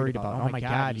too worried about, oh my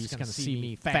God, he's going to see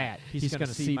me fat. He's going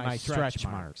to see my stretch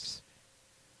marks.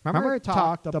 Remember I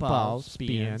talked about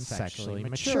being sexually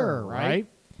mature, right?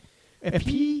 If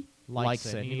he likes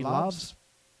it and he loves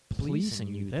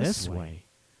pleasing you this way,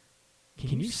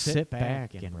 can you sit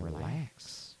back and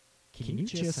relax? can you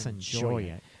just enjoy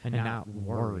it and not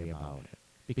worry about it?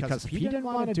 Because if he didn't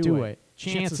want to do it,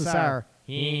 chances are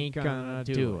he ain't gonna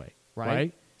do it,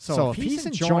 right? So if he's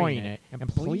enjoying it and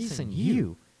pleasing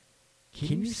you,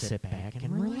 can you sit back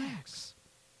and relax?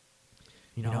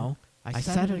 You know, I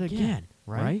said it again,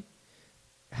 right?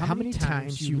 How many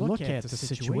times you look at the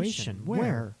situation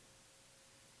where,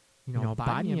 you know,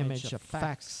 body image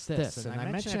affects this. And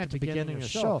I mentioned at the beginning of the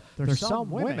show, there's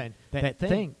some women that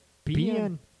think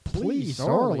being pleased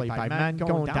orally by men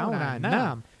going down on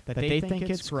them, that they think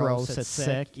it's gross, it's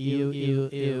sick, ew, ew,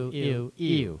 ew, ew,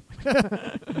 ew.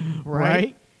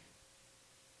 Right?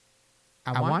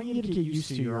 I want you to get used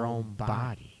to your own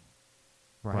body,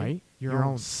 right? Your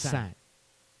own scent,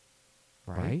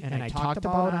 right? And I talked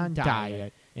about on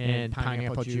diet and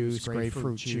pineapple juice,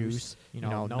 grapefruit juice, you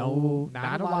know,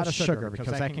 not a lot of sugar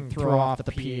because that can throw off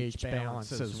the pH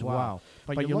balance as well.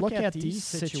 But you look at these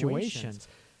situations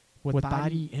with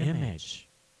body image,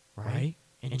 right?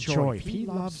 Enjoy. If he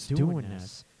loves doing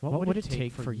this, what would it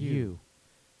take for you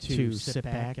to sit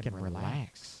back and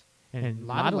relax? And a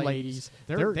lot of ladies,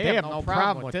 they have no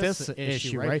problem with this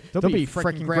issue, right? They'll be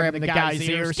freaking grabbing the guy's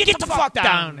ears. Get the fuck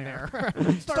down there.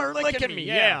 Start licking me,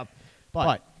 yeah.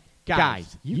 But,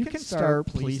 guys, you can start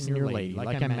pleasing your lady,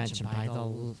 like I mentioned, by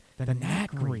the neck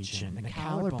region, the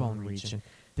collarbone region,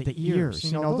 the ears.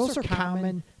 You know, those are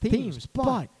common themes,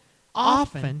 but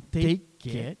often they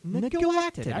get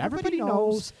neglected. Everybody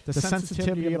knows the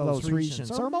sensitivity of those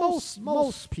regions, or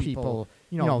most people,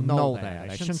 know that.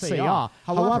 I shouldn't say all.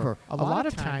 However, a lot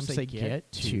of times they get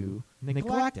too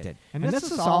neglected. And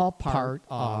this is all part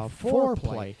of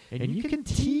foreplay. And you can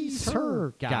tease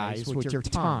her, guys, with your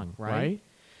tongue, right?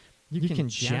 You can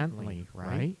gently,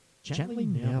 right? Gently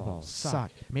nibble,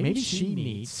 suck. Maybe she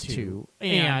needs to,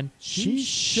 and she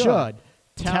should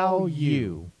tell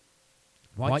you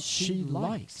what she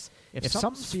likes. If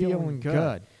something's feeling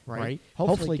good, right?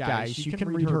 Hopefully, guys, you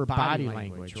can read her body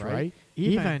language, right?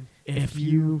 Even if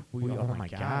you, oh my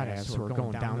God, as we're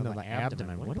going down to the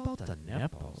abdomen, what about the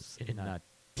nipples and the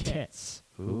tits?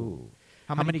 Ooh.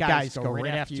 How many guys go right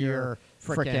after your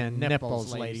frickin'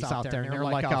 nipples, ladies out there, and they're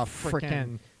like a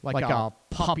frickin', like a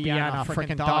puppy on a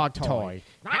frickin' dog toy.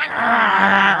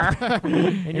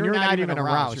 And you're not even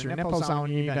aroused. Your nipples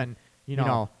aren't even,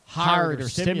 hard or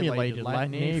stimulated,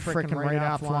 letting a frickin' right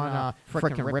off want to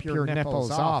frickin' rip your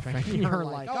nipples off. And you're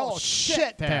like, oh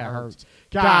shit, that hurts.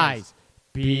 Guys,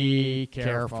 be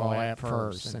careful at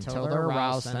first until they're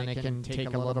aroused, then it can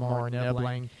take a little more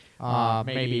nibbling.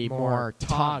 Maybe more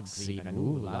tugs even.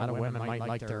 Ooh, a lot of women might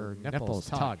like their nipples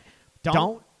tugged.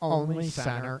 Don't only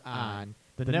center on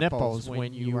the nipples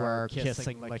when you are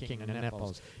kissing, licking the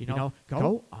nipples.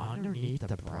 Go underneath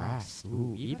the breast.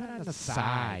 Ooh, even on the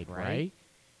side, right?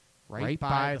 Right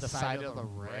by the side of the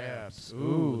ribs.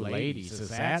 Ooh, ladies, is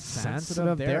that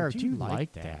sensitive there? Do you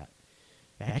like that?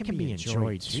 That can be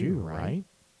enjoyed too, right?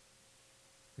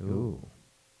 Ooh.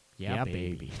 Yeah,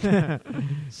 baby.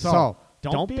 So,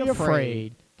 don't be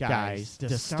afraid, guys,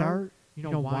 to start,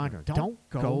 wandering. Don't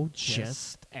go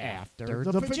just after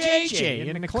the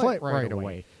vajayjay and the clit right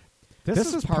away.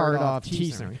 This is part of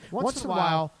teasing. Once in a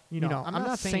while, I'm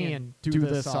not saying do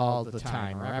this all the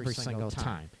time or every single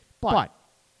time, but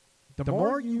the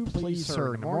more you please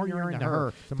her, the more you're into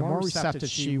her, the more receptive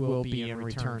she will be in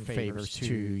return favors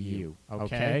to you,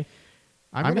 okay?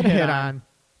 I'm going to hit on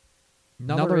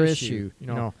another issue.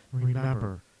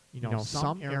 Remember,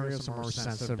 some areas are more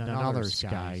sensitive than others,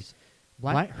 guys.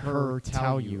 Let her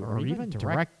tell you or even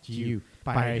direct you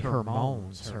by her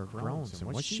moans, her groans,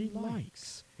 and what she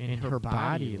likes in her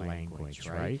body language,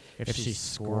 right? If she's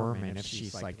squirming, if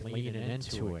she's like leaning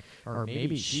into it, or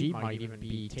maybe she might even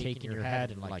be taking your head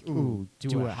and like, ooh,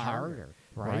 do it harder,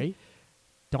 right?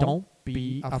 Don't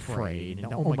be afraid.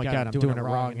 And, oh my God, I'm doing it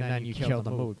wrong, and then you kill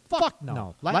the mood. Fuck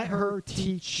no. Let her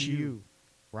teach you,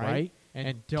 right?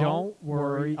 And don't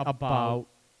worry about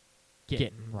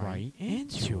getting right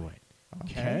into it,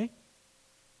 okay?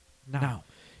 Now,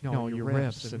 your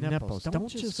ribs and nipples. Don't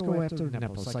just go after the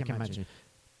nipples, like I mentioned.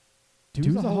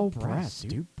 Do the whole breast.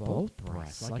 Do both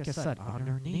breasts. Like I said,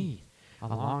 underneath,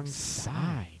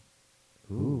 alongside.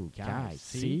 Ooh, guys,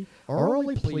 see?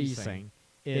 Orally pleasing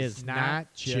is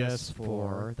not just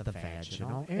for the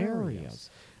vaginal areas.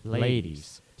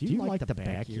 Ladies, do you like the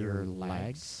back of your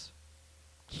legs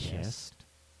kissed?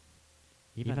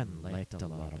 Even licked a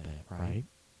little bit, right?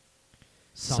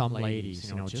 Some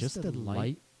ladies, just a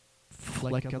light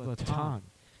flick of the tongue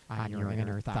on your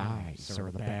inner thighs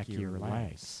or the back of your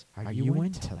legs. Are you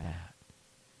into that?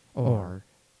 Or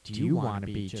do you want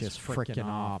to be just frickin'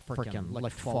 off, frickin'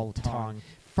 lick full tongue,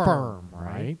 firm,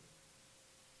 right?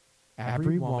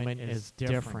 every woman is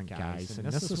different, guys, and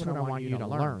this is what I want you to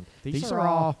learn. These are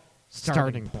all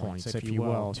starting points, if you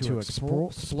will, to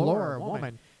explore a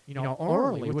woman,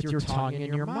 orally with your tongue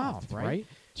in your mouth, right?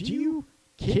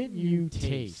 Can you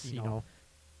taste, a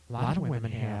lot of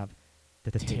women have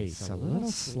the taste, a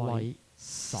little slight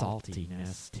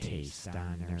saltiness taste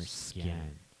on their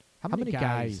skin. How many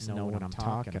guys know what I'm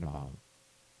talking about,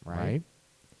 right?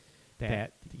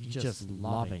 That you just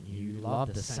love it. You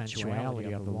love the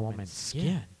sensuality of the woman's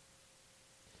skin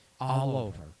all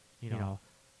over, the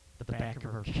back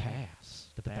of her calves,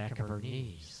 the back of her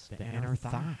knees, the inner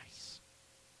thighs.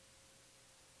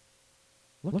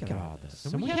 Look at all this.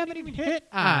 And we haven't even hit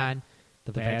on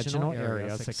the vaginal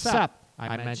areas, except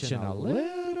I mentioned a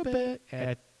little bit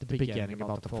at the beginning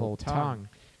about the full tongue,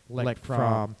 like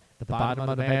from the bottom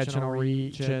of the vaginal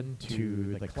region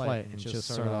to the clit, and just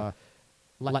sort of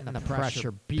letting the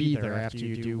pressure be there after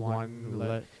you do one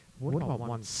lick. What about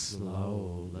one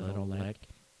slow little lick?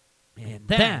 And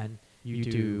then you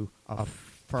do a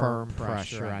firm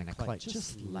pressure on the clit.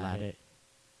 Just let it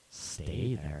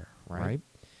stay there, right?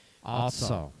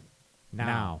 Also,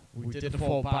 now we did the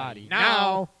full body.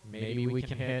 Now maybe we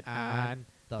can hit on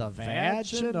the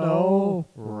vaginal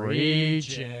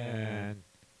region.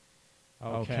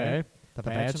 Okay? The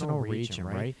vaginal region,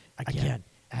 right? Again,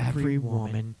 every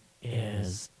woman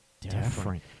is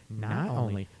different. Not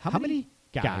only, how many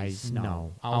guys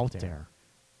know out there?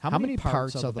 How many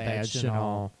parts of the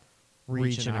vaginal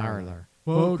region are there?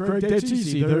 Well, Greg, that's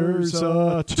easy. There's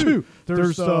two.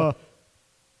 There's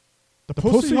the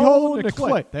pussy hole and the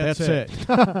clit. That's it.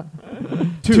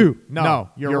 Two. No,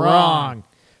 you're wrong.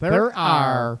 There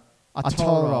are a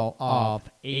total of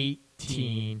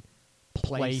 18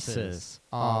 places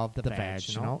of the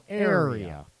vaginal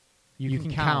area. You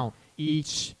can count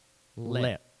each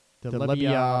lip. The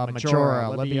labia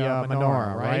majora, labia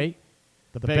minora, right?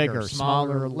 The bigger,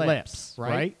 smaller lips,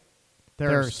 right?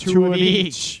 There's two of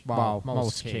each, well,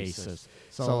 most cases.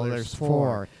 So there's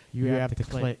four. You have the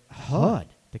clit hood,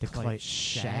 the clit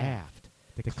shaft,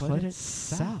 the clit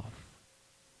itself.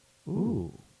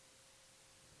 Ooh.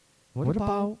 What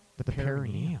about the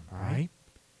perineum, right?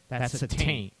 That's a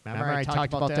taint. Remember I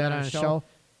talked about that on the show?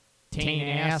 Taint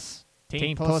ass,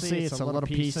 taint pussy, it's a little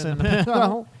piece in the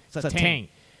middle. It's a taint.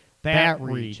 That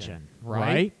region,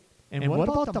 right? And what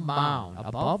about the mound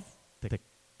above the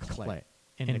clit,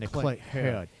 and the clit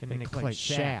hood, and the clit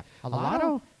shaft? A lot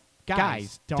of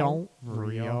guys don't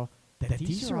realize that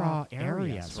these are all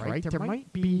areas, right? There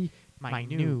might be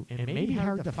minute and maybe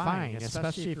hard to find,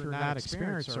 especially if you're not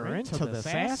experienced or into this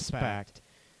aspect,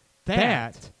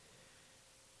 that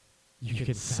you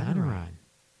can center on.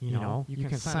 You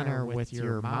can center with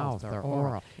your mouth or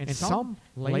oral. And some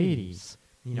ladies,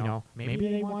 maybe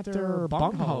they want their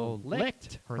bunghole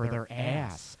licked or their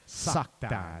ass sucked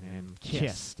on and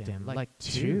kissed and licked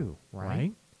too,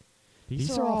 right?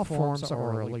 These are all forms of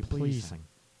orally pleasing.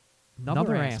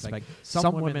 Another aspect,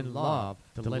 some women love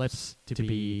the lips to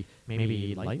be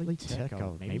maybe lightly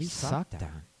tickled, maybe sucked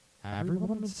on. Every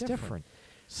woman's different.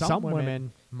 Some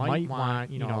women might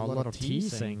want, a little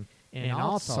teasing. And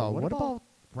also, what about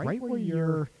right where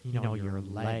your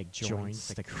leg joins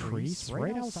the crease,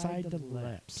 right outside the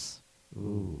lips?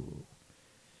 Ooh.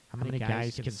 How many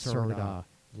guys can sort of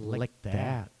lick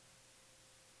that,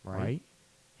 right?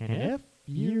 And if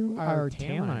you are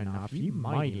talented enough, you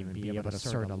might even be able to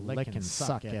sort of lick and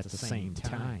suck at the same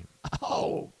time.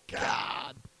 Oh,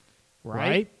 God.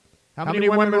 Right? How many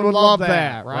women would love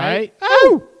that, right?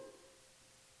 Oh!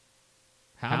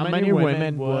 How many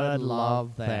women would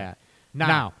love that?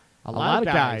 Now, a lot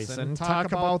of guys, and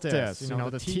talk about this,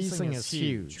 the teasing is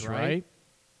huge, right?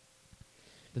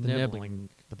 The nibbling,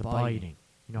 the biting,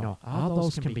 all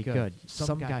those can be good.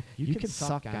 Some guy, you can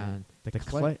suck on the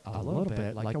clit a little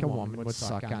bit like a woman would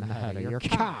suck on the head of your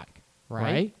cock,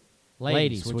 right?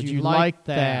 Ladies, would you like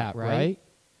that, right?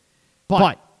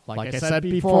 But, like I said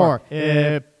before,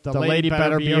 if the lady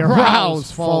better be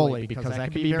aroused fully, because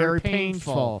that can be very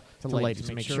painful to the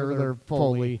ladies. Make sure they're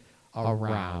fully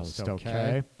aroused,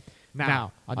 okay?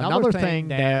 Now, another thing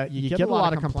that you get a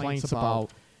lot of complaints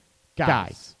about,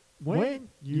 guys, when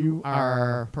you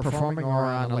are performing oral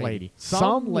on a lady,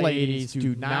 some ladies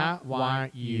do not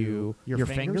want your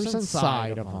fingers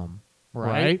inside of them,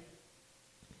 right?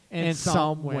 And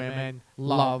some women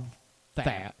love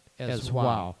that as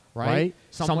well, right?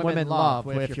 Some women love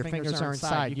if your fingers are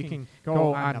inside, you can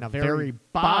go on the very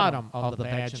bottom of the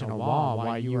vaginal wall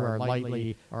while you are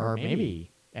lightly, or maybe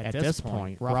at this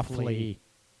point, roughly,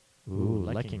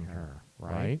 licking her,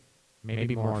 right?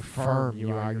 Maybe more firm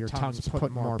you are, your tongue's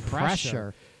putting more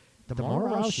pressure. the more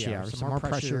aroused she is, the more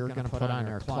pressure you're going to put on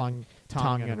her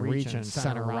tongue and region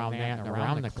center around that and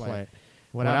around the clit,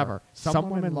 whatever. Some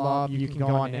women love, you can go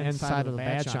on the inside of the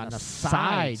vagina, on the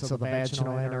sides of the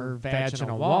vaginal inner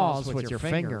vaginal walls with your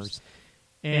fingers.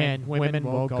 And women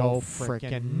will go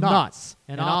freaking nuts.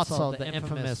 And also the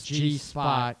infamous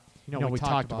G-spot, we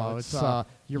talked about. It's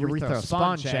urethral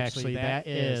sponge, actually, that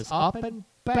is up and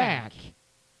back,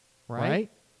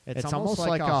 right? It's almost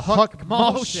like a hook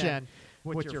motion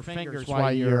with your fingers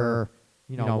while you're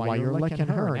licking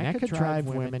her. And that could drive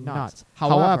women nuts.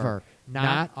 However,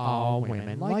 not all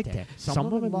women like that. Some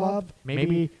women love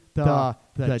maybe the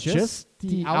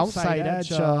outside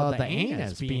edge of the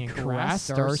anus being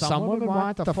caressed, or some women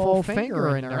want the full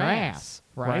finger in their ass,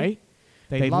 right?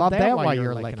 They love that while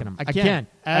you're licking them. Again,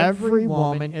 every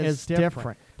woman is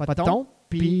different, but don't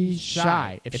be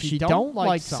shy. If she don't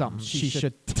like something, she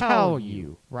should tell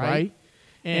you, right?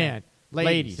 And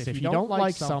ladies, if you don't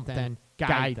like something,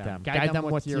 guide them. Guide them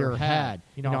with your head.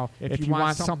 If you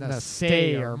want something to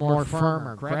stay or more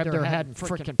firmer, grab their head and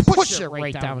freaking push it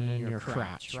right down in your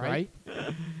crotch, right?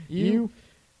 You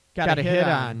got to hit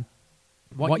on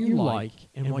what you like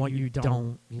and what you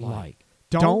don't like.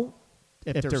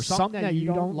 If there's something that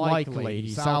you don't like,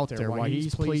 ladies out there, while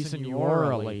he's pleasing you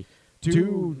orally,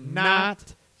 do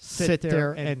not sit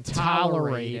there and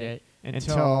tolerate it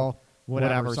until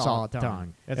whatever's all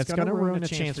done. It's going to ruin a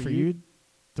chance for you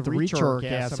to reach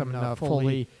orgasm and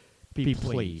fully be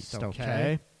pleased,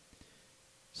 okay?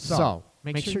 So,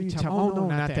 make sure you tell him, oh, no,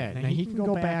 not that. Now, he can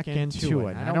go back into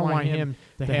it. I don't want him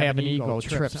to have an ego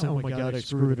trip. Oh, my God, I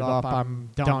screwed it up. I'm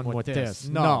done with this.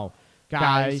 No.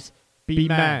 Guys, be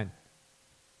men.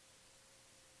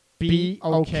 Be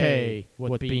okay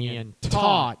with being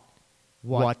taught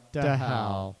what the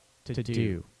hell to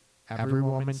do. Every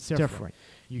woman's different.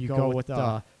 You go with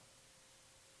the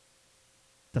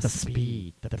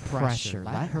speed, the pressure.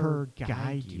 Let her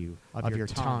guide you of your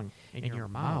tongue and your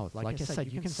mouth. Like I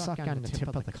said, you can suck on the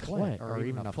tip of the clit or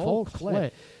even a full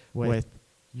clit with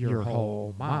your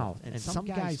whole mouth. And some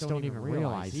guys don't even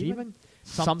realize, even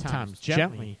sometimes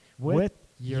gently, with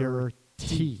your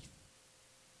teeth,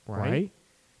 right?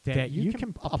 That you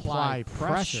can apply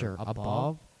pressure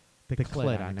above the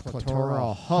clit, on the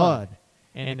clitoral hood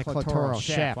and the clitoral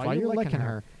shaft while you're licking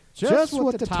her, just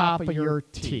with the top of your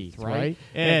teeth, right?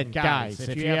 And guys,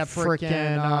 if you have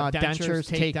freaking dentures,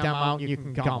 take them out and you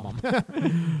can gum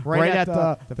them. Right at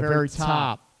the very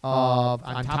top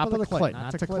on top of the clit,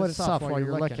 not the clit itself while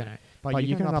you're licking it. But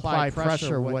you can apply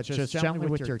pressure with just gently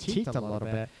with your teeth a little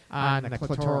bit on the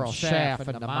clitoral shaft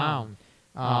and the mound.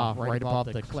 Right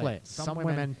above the clit. Some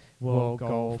women will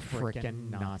go freaking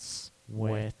nuts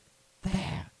with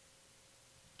that.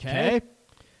 Okay?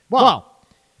 Well,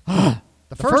 the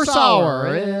first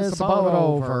hour is about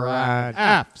over at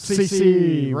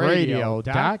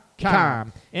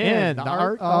FCCRadio.com in the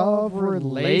Art of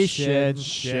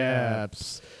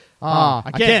Relationships.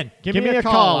 Again, give me a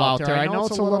call out there. I know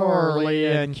it's a little early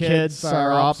and kids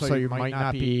are up, so you might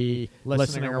not be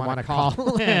listening or want to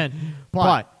call in.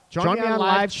 But join me on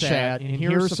live chat, and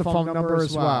here's the phone number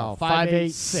as well,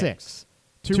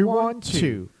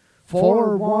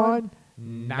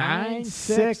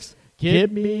 586-212-4196.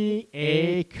 Give me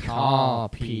a call,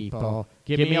 people.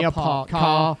 Give me a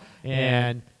call,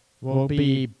 and we'll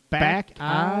be back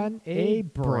on a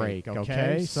break,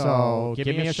 okay? So give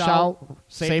me a shout.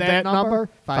 Save that number,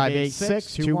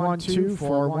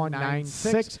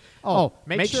 586-212-4196. Oh,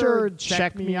 make sure to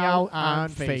check me out on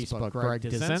Facebook, Greg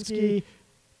Dudzinski,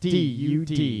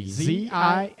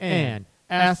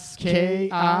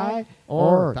 DUDZINSKI,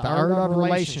 or The Art of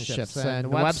Relationships, and the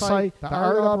website,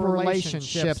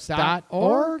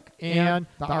 theartofrelationships.org, and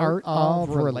The Art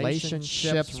of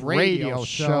Relationships Radio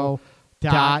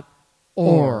Show.org.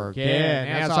 And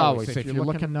as always, if you're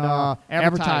looking to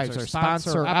advertise or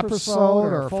sponsor an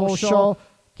episode or a full show,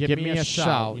 give me a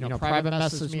shout. Private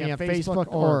message me on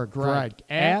Facebook or Greg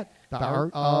at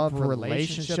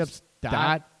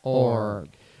theartofrelationships.org.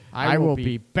 I will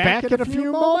be back in a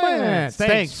few moments.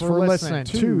 Thanks for listening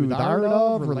to the Art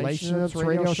of Relationships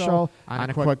Radio Show on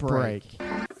a quick break.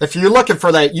 If you're looking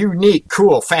for that unique,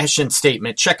 cool fashion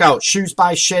statement, check out Shoes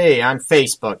by Shay on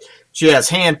Facebook. She has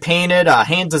hand-painted,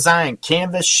 hand-designed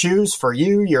canvas shoes for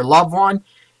you, your loved one.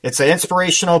 It's an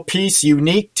inspirational piece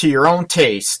unique to your own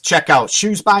taste. Check out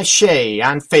Shoes by Shay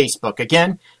on Facebook.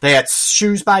 Again, that's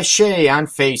Shoes by Shay on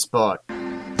Facebook.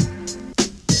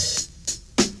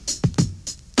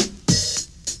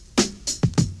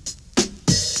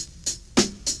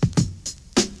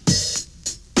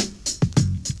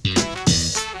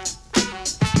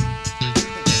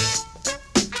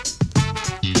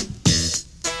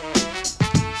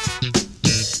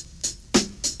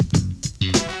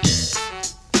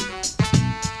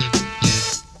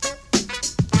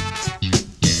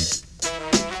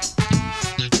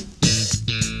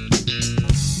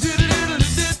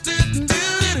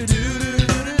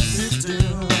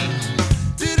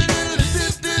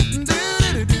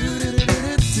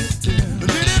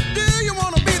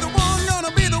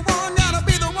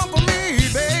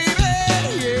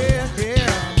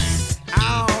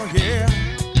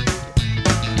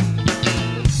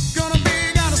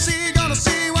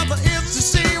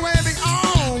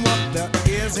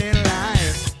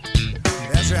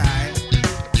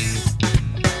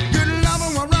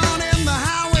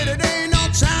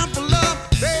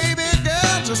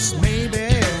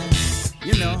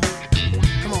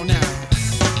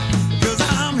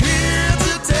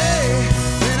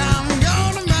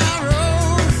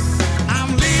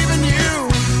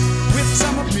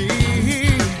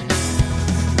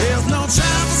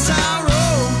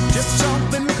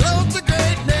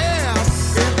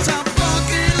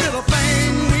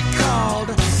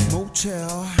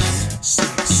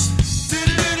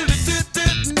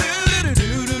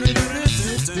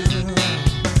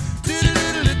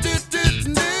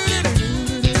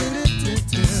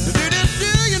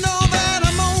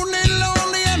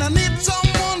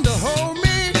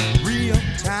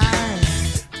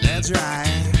 That's right.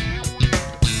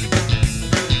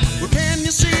 Well, can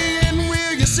you see and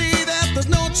will you see that there's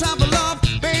no time for love,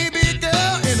 baby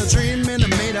girl? In a dream in a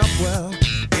made-up world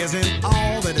isn't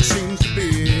all that it seems to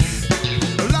be.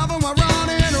 Loving while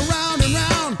running around and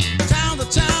round, town to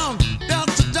town,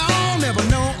 dusk to dawn, never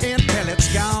know until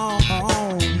it's gone.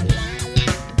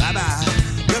 Bye-bye.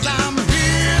 'Cause I'm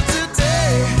here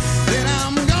today, then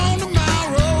I'm gone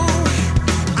tomorrow.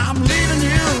 I'm leaving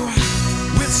you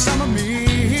with some of me.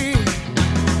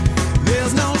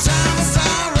 There's no time for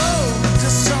sorrow,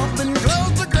 just something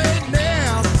close to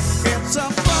greatness. It's a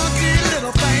funky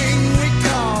little thing we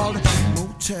called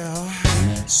Motel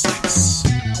 6.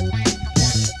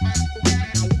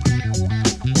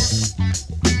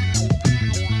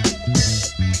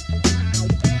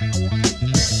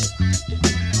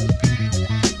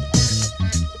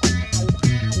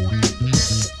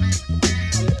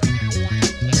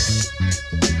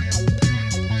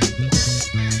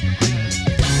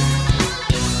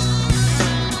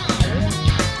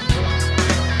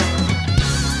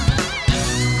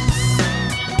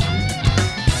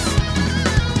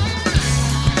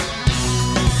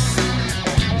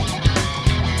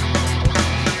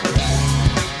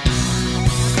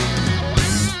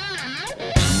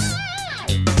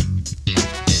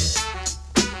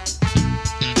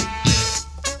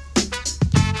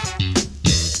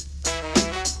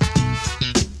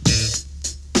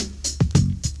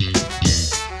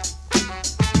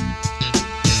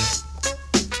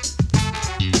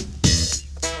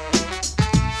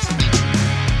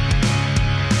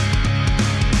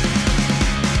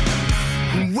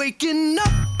 Waking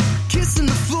up, kissing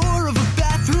the floor of a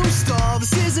bathroom stall.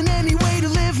 This isn't any way to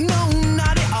live, no,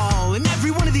 not at all. And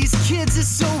every one of these kids is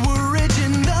so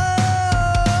original.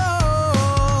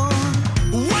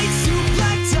 White suit,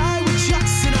 black tie with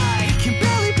chucks, and I can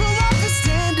barely pull off a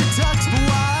standard tux. But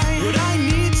why would I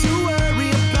need to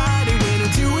worry about it when I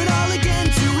do it all again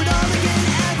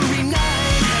every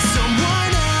night? As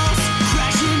someone else,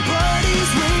 crashing parties,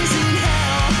 raising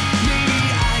hell. Maybe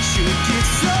I should get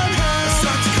some help.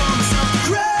 Start to call myself the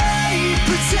great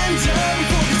pretender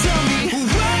before they tell me,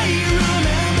 wait,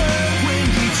 remember when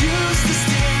we used to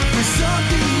stand for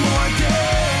something more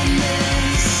than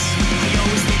this? I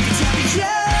always think it's happy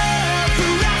ever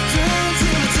after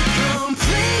until it's a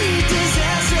complete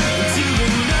disaster, until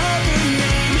another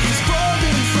name is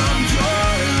falling from your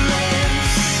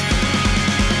lips.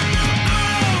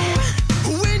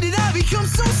 Oh, when did I become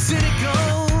so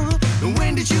cynical? And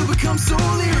when did you become so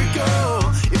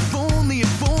lyrical? If only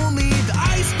the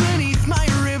ice beneath my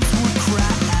ribs would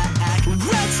crack.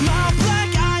 Red smile,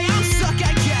 black eye, I'm stuck,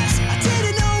 I guess. I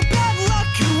didn't know bad luck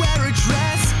could wear a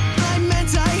dress. I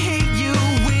meant I hate you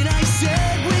when I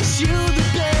said wish you the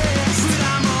best. But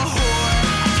I'm a whore,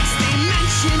 I guess they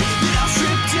mentioned that I'll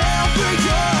strip down for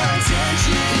your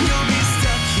attention, and you'll be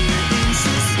stuck here in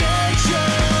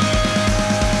suspension.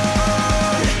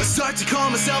 I start to call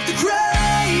myself the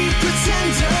great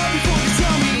pretender before you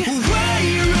tell me,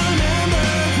 wait, remember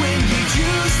when you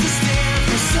used to stand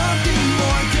for something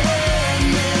more than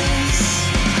this?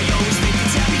 I always think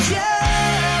it's happy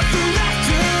ever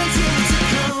after until it's a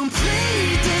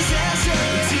complete disaster,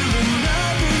 until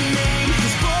another name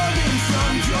is falling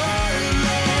from your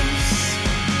lips.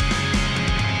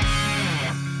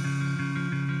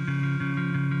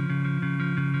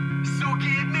 So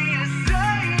give me a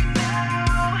sign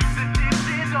now that this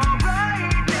is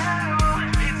alright now.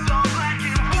 It's all black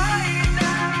and white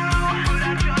now, but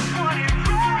I just want it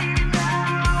right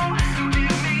now. So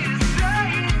give me a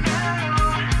sign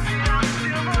now that I'm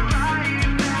still alive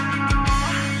now.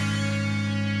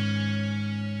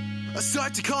 I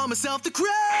start to call myself the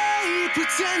great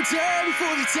pretender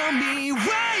before they tell me,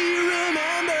 wait,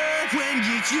 remember when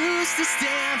you used to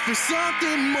stand for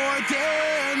something more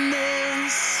than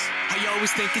this? I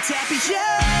always think it's happy ever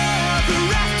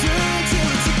after until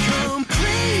it's a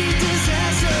complete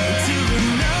disaster, until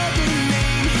another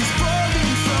name is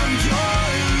falling from your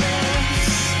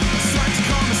lips. I start to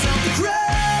call myself the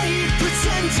great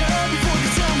pretender before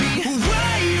they tell me,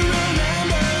 wait,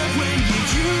 remember when you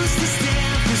used to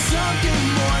stand for something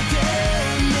more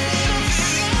than this?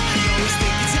 I always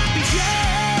think it's happy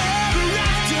ever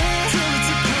after until it's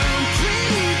a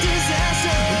complete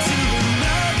disaster, until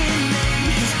another name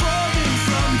is falling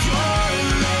from your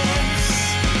lips.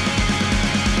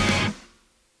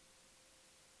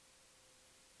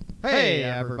 Hey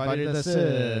everybody, this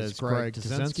is Greg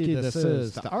Tuzinski. This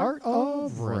is the Art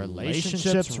of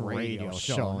Relationships radio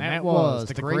show. And that was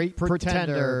The Great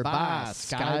Pretender by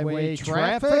Skyway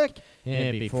Traffic.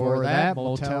 And before that,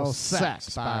 Motel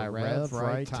 6 by Rev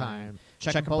Right Time.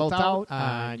 Check them both out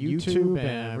on YouTube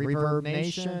and Reverb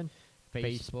Nation.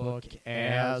 Facebook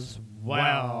as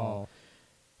well.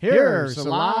 Here's the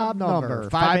live number,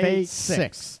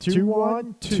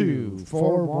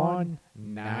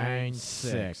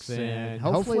 586-212-4196. And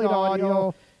hopefully the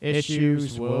audio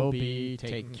issues will be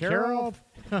taken care of.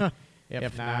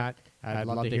 If not, I'd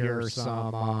love to hear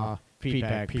some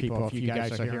feedback, people. If you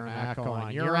guys are hearing an echo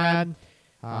on your end,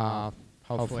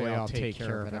 hopefully I'll take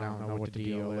care of it. I don't know what the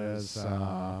deal is,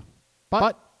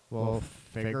 but we'll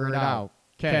figure it out.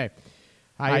 Okay.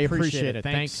 I appreciate it.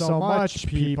 Thanks so much,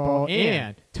 people.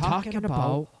 And talking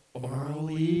about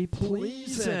orally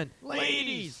pleasing.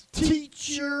 Ladies,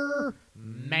 teach your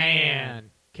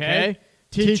man. Okay?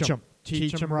 Teach them.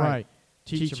 Teach them right.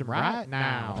 Teach them right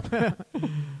now.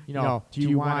 Do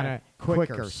you want it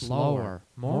quicker, slower,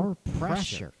 more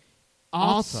pressure?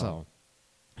 Also,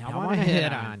 I want to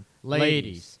hit on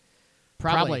ladies.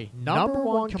 Probably number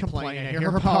one complaint I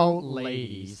hear about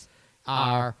ladies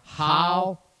are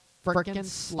how freaking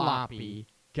sloppy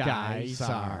guys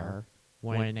are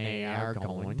when they are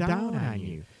going down on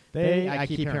you. I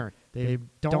keep hearing, they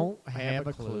don't have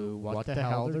a clue what the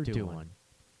hell they're doing.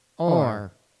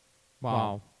 Or,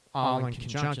 well, all in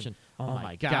conjunction, oh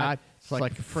my God, it's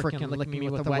like freaking licking me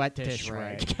with a wet dish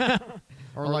rag.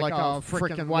 Or like a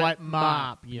freaking wet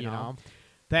mop,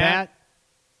 That,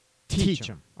 teach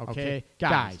them, okay?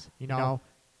 Guys,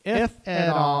 if at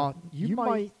all, you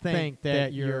might think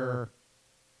that you're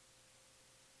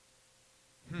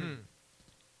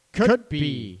could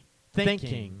be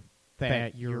thinking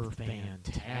that you're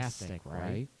fantastic,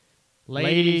 right?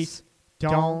 Ladies,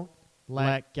 don't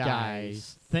let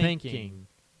guys thinking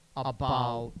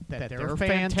about that they're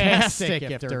fantastic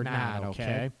if they're not,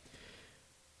 okay?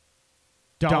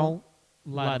 Don't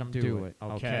let them do it,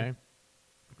 okay?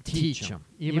 Teach them.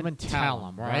 Even tell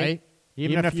them, right?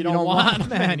 Even if you don't want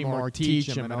them anymore, teach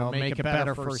them, and it'll make it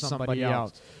better for somebody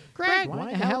else. Greg,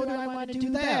 why the hell do I want to do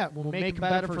that? We'll make it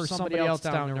better for somebody else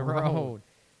down the road.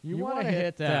 You want to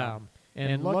hit them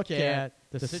and look at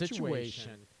the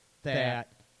situation that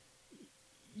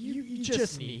you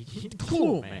just need.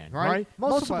 Clue, man, right?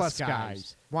 Most of us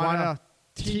guys want to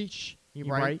teach you,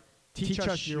 right? Teach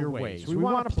us your ways. We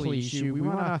want to please you. We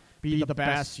want to be the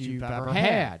best you've ever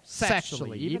had,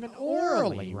 sexually, even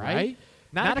orally, right?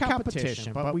 Not a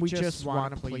competition, but we just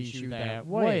want to please you that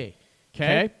way.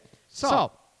 Okay?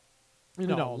 So,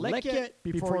 lick it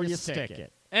before you stick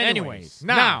it. Anyways,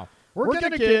 now, we're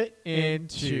going to get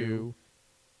into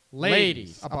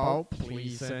ladies about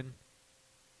pleasing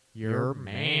your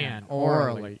man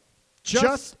orally.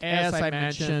 Just as I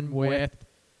mentioned with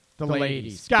the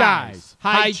ladies. Guys,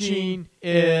 hygiene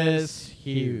is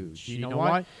huge. You know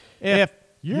what? If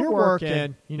you're working,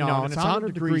 and it's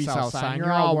 100 degrees outside, and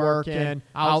you're all working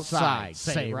outside,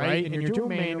 say, right? And you're doing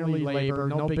manually labor,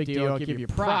 no big deal, I'll give you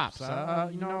props.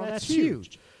 That's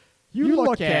huge. You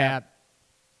look at,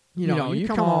 you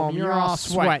come home, you're all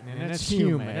sweating, and it's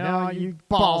humid. Your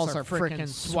balls are freaking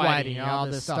sweaty and all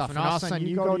this stuff. And all of a sudden,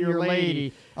 you go to your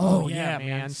lady, oh, yeah,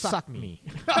 man, suck me.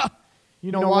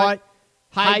 You know what?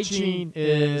 Hygiene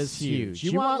is huge.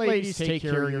 You want ladies to take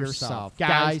care of yourself.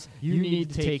 Guys, you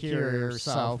need to take care of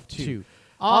yourself, too.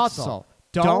 Also,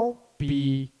 don't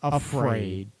be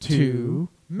afraid to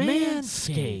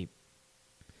manscape.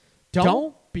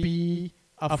 Don't be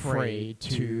afraid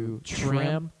to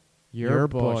trim your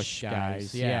bush,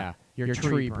 guys. Yeah, your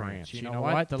tree branch. You know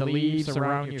what? The leaves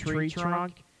around your tree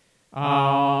trunk.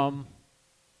 Don't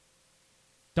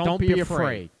be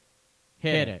afraid.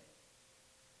 Hit it.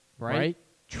 Right?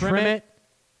 Trim it,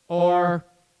 or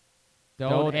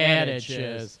the old adage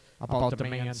is about the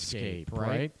manscape,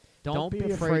 right? Don't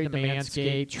be afraid to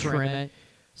manscape, trim it.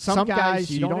 Some guys,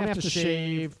 you don't have to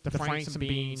shave the franks and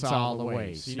beans all the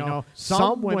way.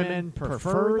 Some women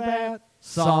prefer that,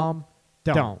 some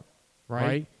don't,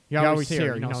 right? You always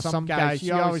hear, some guys,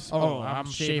 you always,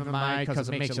 I'm shaving mine because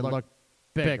it makes it look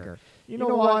bigger. You know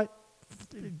what?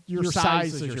 Your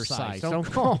size is your size. Don't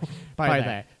go by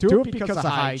that. Do it because of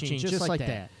hygiene, just like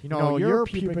that. Your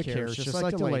pubic hairs, just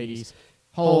like the ladies,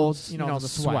 holds, the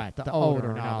sweat, the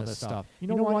odor, and all this stuff. You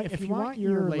know what? If you want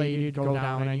your lady to go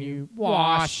down and you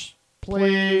wash,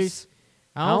 please.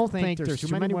 I don't think there's too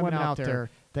many women out there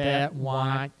that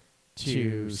want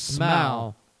to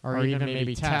smell or even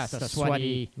maybe test a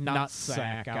sweaty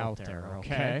nutsack out there,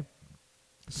 okay?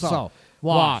 So,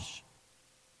 wash.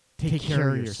 Take care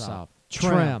of yourself.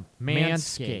 Trim,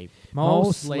 manscape.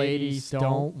 Most ladies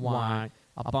don't want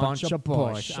a bunch of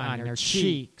bush on their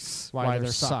cheeks while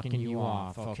they're sucking you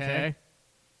off, okay?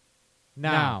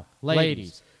 Now,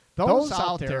 ladies, those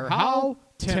out there, how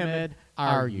timid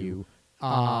are you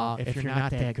if you're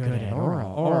not that good at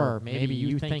oral? Or maybe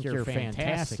you think you're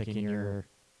fantastic and you're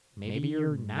maybe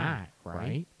you're not,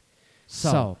 right?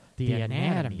 So, the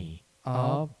anatomy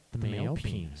of the male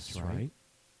penis, right?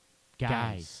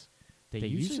 Guys, they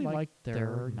usually like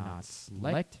their nuts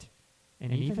licked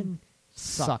and even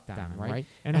sucked on, right?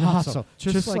 And also,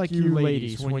 just like you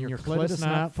ladies, when your clit is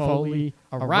not fully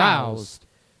aroused,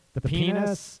 the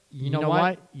penis, you know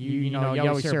what? You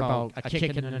always hear about a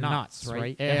kick in the nuts,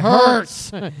 right? It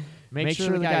hurts. Make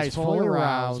sure the guy's fully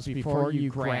aroused before you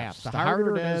grasp. The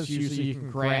harder it is, usually you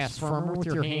can grasp firmer with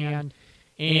your hand,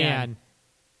 and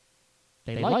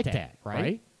they like that,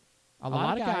 right? A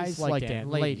lot of guys like that.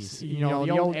 Ladies, the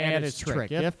old adage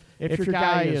trick. If your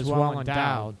guy is well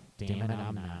endowed, damn it,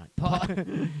 I'm not. But,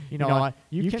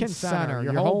 you can center.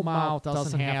 Your whole mouth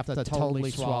doesn't have to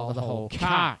totally swallow the whole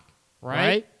cock,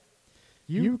 right?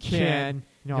 You can,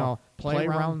 play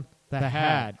around the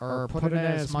head or put it in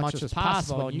as much as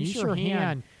possible. And use your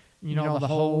hand, the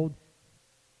hold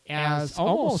as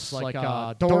almost like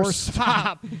a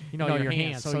doorstop, your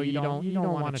hand. So you don't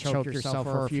want to choke yourself,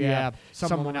 or if you have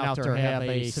someone out there have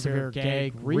a severe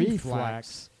gag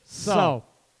reflex. So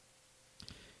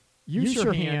use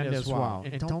your hand as well,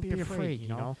 and don't be afraid.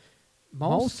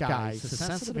 Most guys, the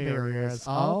sensitive areas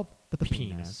of the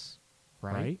penis,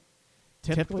 right,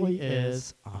 typically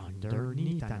is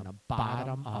underneath on the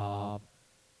bottom of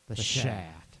the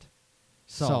shaft.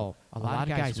 So a lot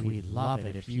of guys, we love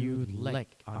it if you lick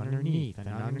underneath and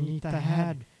underneath the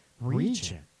head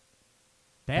region.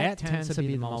 That tends to be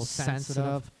the most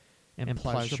sensitive and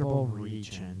pleasurable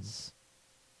regions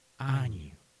on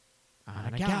you,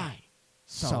 on a guy.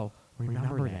 So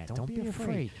remember that. Don't be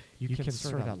afraid. You can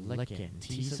sort of lick it and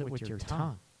tease it with your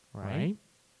tongue, right?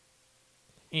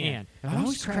 And it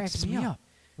always cracks me up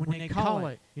when they call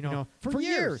it, for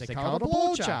years, they call it a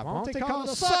blowjob. Why don't they call it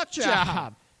a suck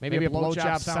job? Maybe a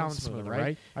blowjob sounds smooth,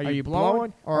 right? Are you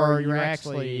blowing, or are you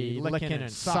actually licking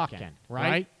and sucking,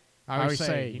 right? I always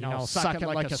say, suck it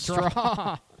like a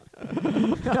straw.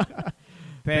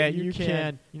 That you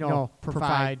can,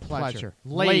 provide pleasure.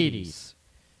 Ladies,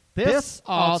 this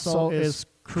also is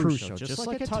crucial. Just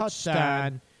like I touched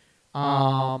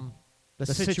on the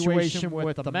situation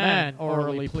with the men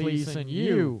orally pleasing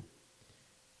you.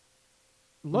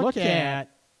 Look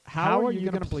at how are you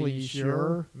going to please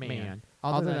your man,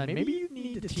 other than maybe you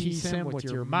need to tease him with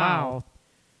your mouth.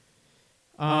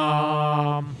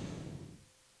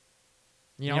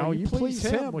 You please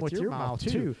him with your mouth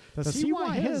too. Does he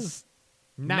want his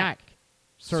neck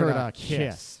sort of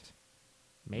kissed?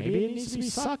 Maybe it needs to be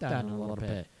sucked on a little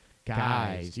bit.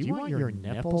 Guys, do you want your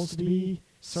nipples to be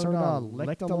sort of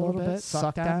licked a little bit,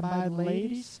 sucked on by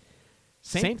ladies?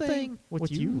 Same thing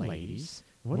with you ladies.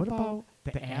 What about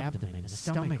the abdomen, the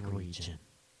stomach region?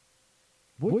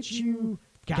 Would you,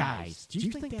 guys, do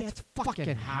you think that's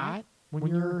fucking hot when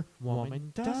your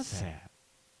woman does that?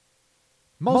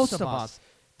 Most of us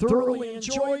thoroughly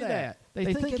enjoy that.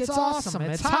 They think it's awesome.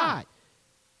 It's hot.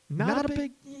 Not a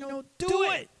big, do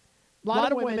it. A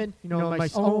lot of women,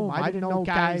 like, I didn't know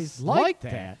guys like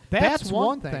that. That's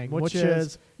one thing, which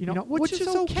is, which is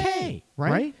okay,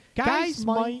 right? Guys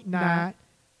might not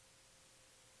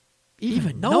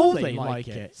even know they like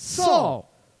it. So,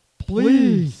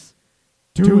 please,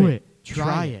 do it.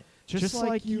 Try it. Just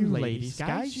like you ladies.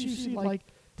 Guys usually like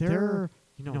their,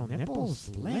 nipples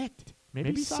licked.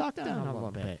 Maybe sucked down a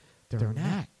little bit. Their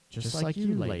neck, just like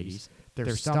you ladies.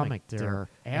 Their stomach, their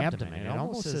abdomen. It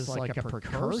almost is like a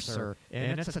precursor,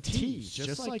 and it's a tease,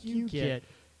 just like you get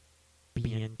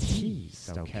being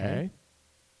teased, okay?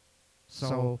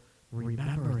 So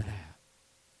remember that.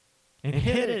 And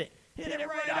hit it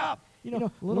right up.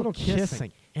 A little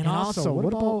kissing. And also,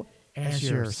 what about as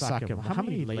you're sucking? How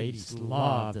many ladies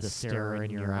love to stare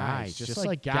in your eyes? Just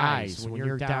like guys, when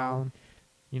you're down,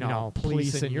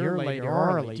 pleasing your lady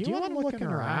orally, do you want to look in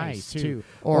her eyes too?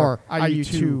 Or are you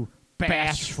too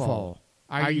bashful?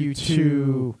 Are you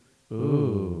too,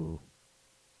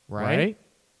 right?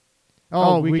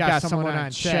 Oh, we got someone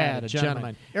on chat, a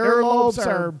gentleman. Earlobes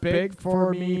are big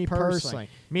for me personally.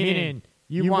 Meaning,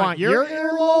 you want your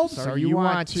earlobes, or you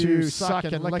want to suck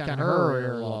and lick on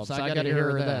her earlobes? I got to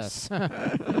hear this.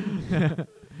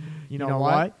 You know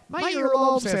what? My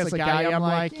earlobes, as a guy, I'm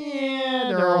like,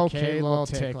 they're okay, a little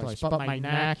ticklish. But my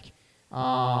neck,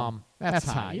 that's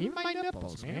hot. Even my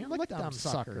nipples, man. Lick them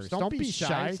suckers. Don't be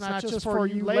shy. It's not just for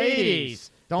you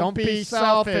ladies. Don't be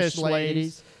selfish,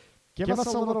 ladies. Give us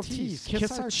a little tease.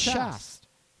 Kiss our chest,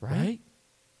 right?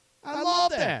 I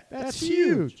love that. That's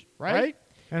huge, right?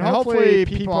 And hopefully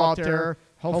people out there,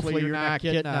 hopefully you're not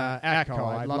getting an echo.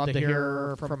 I'd love to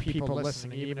hear from people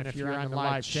listening, even if you're on the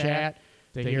live chat,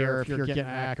 to hear if you're getting an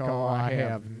echo. I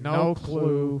have no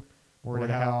clue where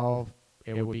the hell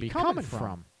it would be coming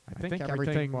from. I think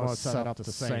everything was set up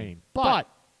the same. But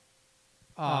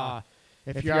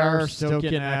if you are still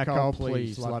getting echo,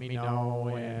 please let me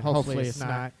know, and hopefully it's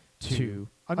not too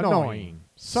annoying.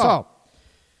 So,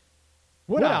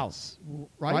 what else?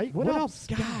 Right? What else,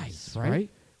 guys? Right?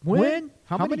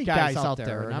 How many guys out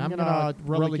there, and I'm going to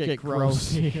really get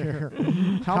gross here,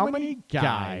 how many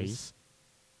guys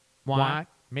want,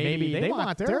 maybe they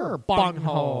want their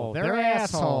bunghole, their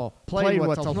asshole, played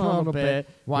with a little bit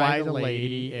while the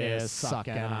lady is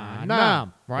sucking on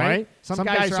them, right? Some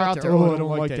guys are out there, oh, I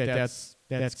don't like that,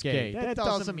 that's gay. That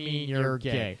doesn't mean you're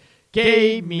gay.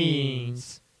 Gay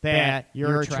means that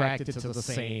you're attracted to the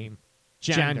same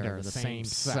gender, the same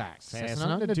sex. It has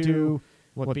nothing to do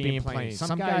with being played.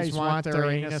 Some guys want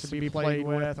their anus to be played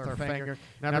with, or finger.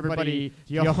 And everybody,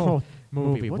 the old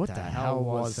movie, what the hell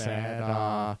was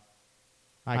that?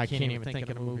 I can't even think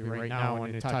of the movie right now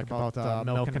when they talk about the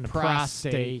milking the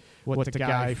prostate with the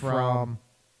guy from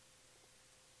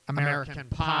American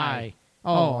Pie.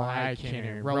 Oh, I can't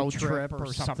even. Road Trip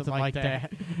or something like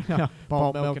that.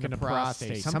 About milking the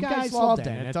prostate. Some guys love that.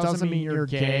 And it doesn't mean you're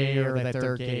gay or that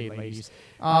they're gay, ladies.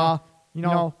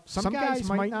 Some guys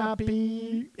might not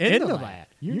be into that.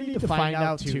 You need to find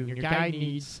out, too. Your guy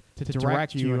needs to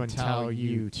direct you and tell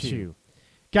you, too.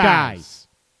 Guys,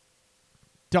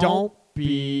 don't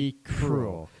be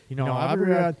cruel.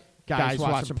 Every guys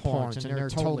watching porn and they're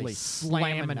totally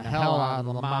slamming the hell out of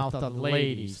the mouth of the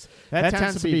ladies. That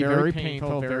tends to be very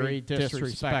painful, very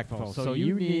disrespectful. So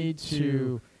you need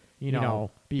to, be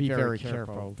very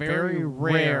careful. Very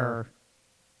rare,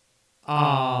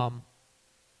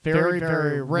 very,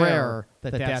 very rare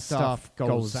that stuff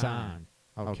goes on,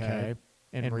 okay,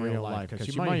 in real life. Because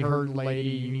you might hurt a lady,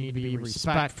 you need to be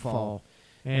respectful,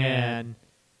 and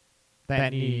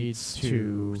that needs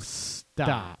to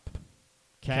stop.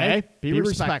 Okay? Be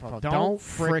respectful. Don't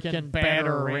frickin'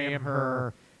 batter ram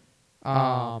her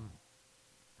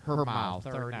mouth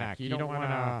or neck. You don't want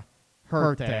to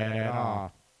hurt that at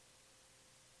all.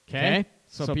 Okay?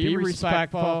 So be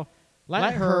respectful.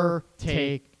 Let her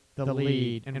take the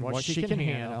lead in what she can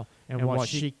handle and what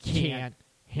she can't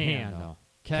handle.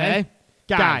 Okay?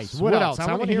 Guys, what else?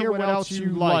 I want to hear what else you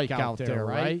like out there,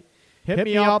 right? Hit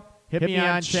me up. Hit me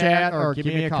on chat or give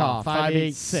me a call.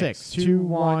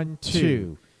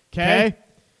 586-212. Okay?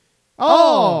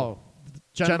 Oh,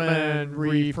 gentleman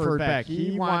referred back.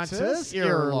 He wants his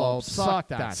earlobe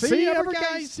sucked on. See, every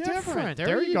guy's different.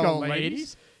 There you go,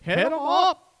 ladies. Hit them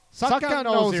up. Suck on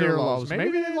those earlobes.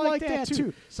 Maybe they like that,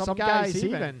 too. Some guys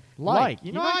even like.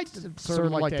 I sort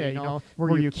of like that,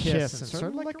 where you kiss and sort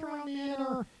of like around the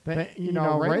inner,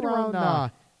 right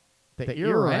around the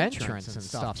ear entrance and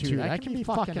stuff, too. That can be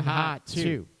fucking hot,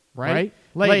 too, right?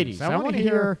 Ladies, I want to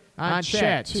hear on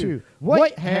chat, too.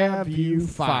 What have you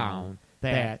found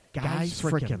that guys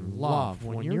freaking love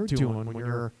when you're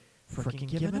freaking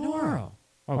giving oral?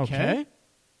 Okay?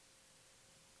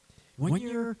 When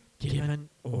you're giving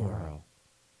oral,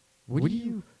 what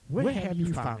have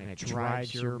you found that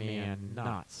drives your man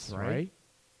nuts, right?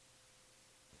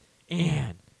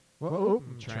 And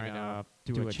I'm trying to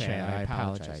do a chat. I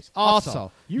apologize.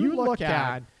 Also, you look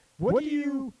at what do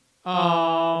you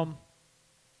how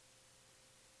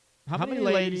many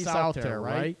ladies out there,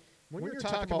 right? When you're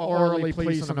talking about orally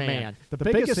pleasing a man, the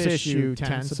biggest issue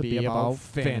tends to be about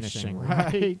finishing,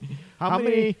 right? How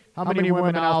many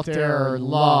women out there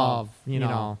love,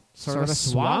 sort of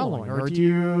swallowing, or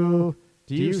do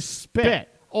you spit,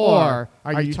 or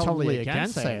are you totally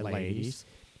against that, ladies?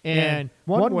 And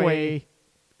one way,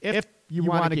 if you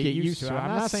want to get used to it,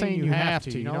 I'm not saying you have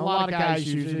to. A lot of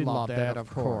guys usually love that, of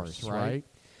course, right?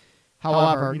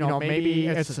 However, maybe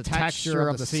it's the texture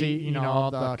of the seed,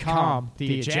 of the cum,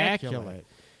 the ejaculate.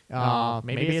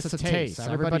 Maybe it's the taste.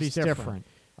 Everybody's different.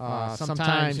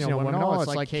 Sometimes, women, it's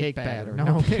like cake batter.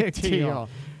 No big deal.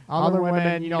 Other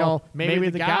women,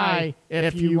 maybe the guy,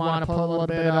 if you want to put a little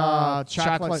bit of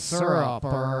chocolate syrup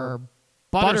or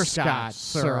butterscotch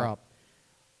syrup,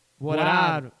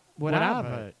 whatever,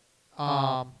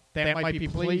 that might be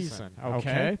pleasing,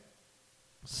 okay?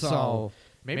 So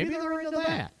maybe they're into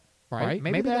that, right?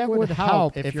 Maybe that would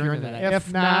help if you're into that.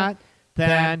 If not,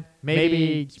 then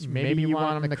maybe you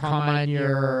want them to come on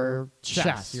your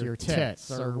chest, your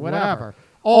tits, or whatever.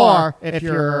 Or if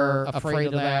you're afraid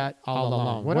of that all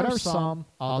alone. What are some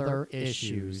other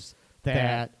issues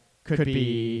that could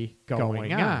be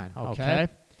going on, okay?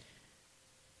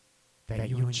 That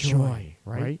you enjoy,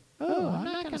 right? Oh, I'm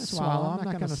not going to swallow. I'm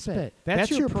not going to spit. That's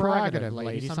your prerogative,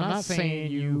 ladies. I'm not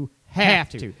saying you have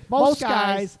to. Most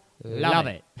guys love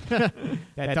it.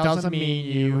 That doesn't mean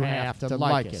you have to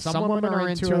like it. Some women are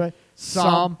into it.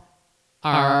 Some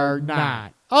are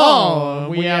not. Oh,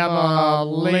 we have a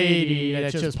lady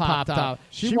that just popped up.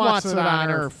 She wants it on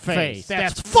her face.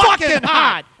 That's fucking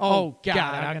hot. Oh, God,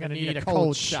 I'm going to need a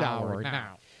cold shower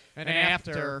now. And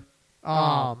after,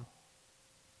 after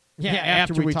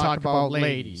we talk about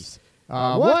ladies,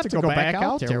 we'll have to go back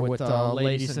out there with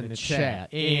ladies in the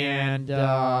chat. And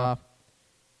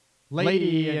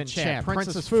lady in chat,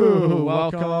 Princess Fu,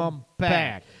 welcome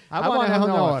back. I want to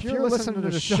know if you're listening to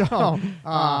the show,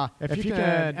 if you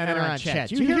can enter on chat.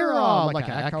 Do you hear like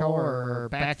an echo or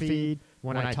backfeed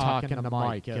when I talk in the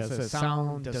mic? Does it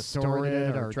sound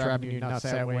distorted or driving you nuts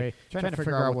that way? Trying to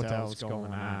figure out what the hell's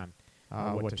going on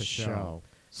with the show.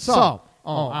 So,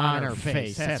 on her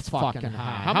face. That's fucking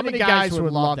hot. How many guys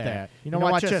would love that? You know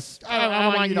what? Just,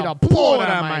 I want you to blow it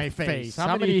on my face.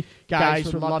 How many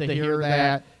guys would love to hear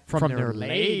that from their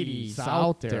ladies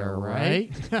out there, right?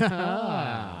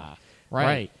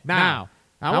 Right. Now,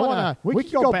 we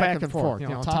can go back and forth,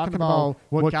 talking about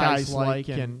what guys like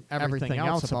and everything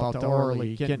else about the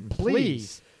orally getting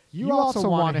pleased. You also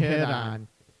want to hit on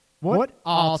what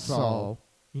also,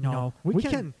 we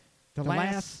can, the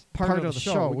last part of the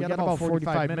show, we got about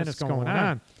 45 minutes going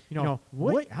on.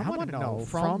 What I want to know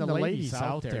from the ladies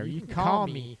out there, you can call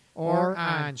me or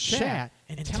on chat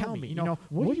and tell me,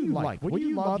 what do you like? What do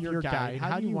you love your guy?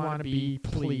 How do you want to be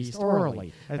pleased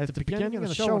orally? At the beginning of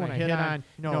the show, when I hit on,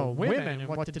 women and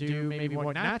what to do, maybe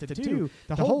what not to do,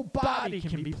 the whole body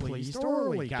can be pleased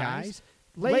orally, guys.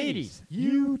 Ladies,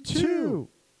 you too.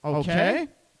 Okay?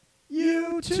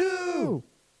 You too.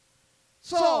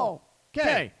 So,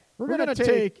 okay, we're going to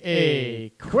take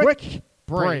a quick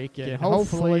break, and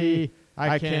hopefully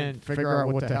I can figure out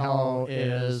what the hell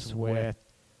is with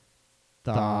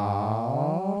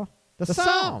the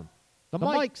sound, the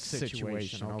mic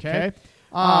situation, okay?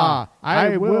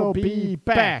 I will be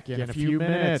back in a few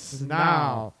minutes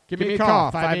now. Give me a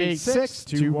call,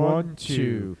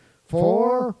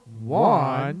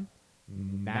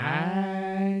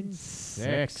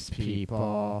 586-212-4196,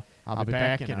 people. I'll be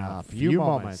back in a few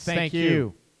moments. Thank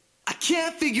you. I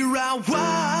can't figure out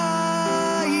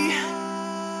why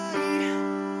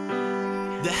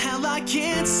the hell I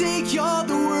can't say all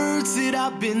the words that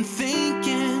I've been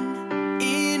thinking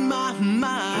in my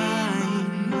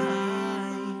mind,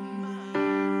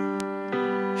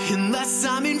 unless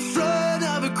I'm in front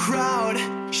of a crowd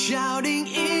shouting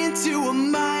into a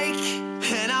mic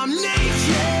and I'm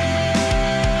naked.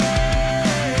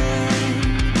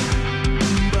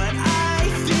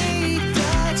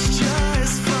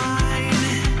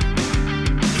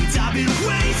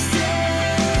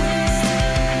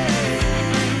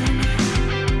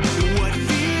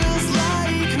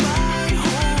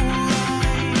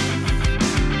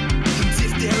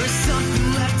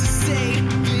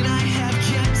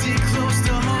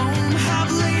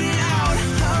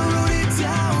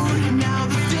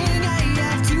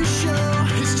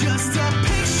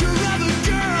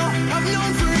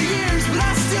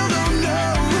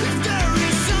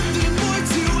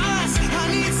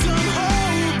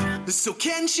 So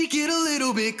can she get a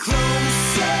little bit closer?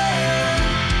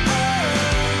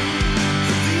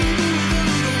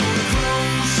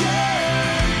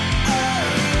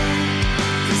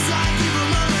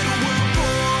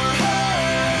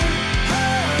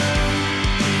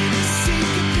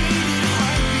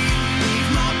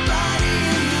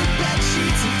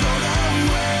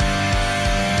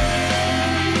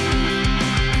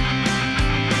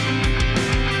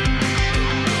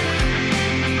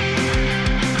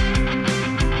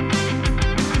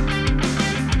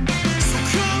 So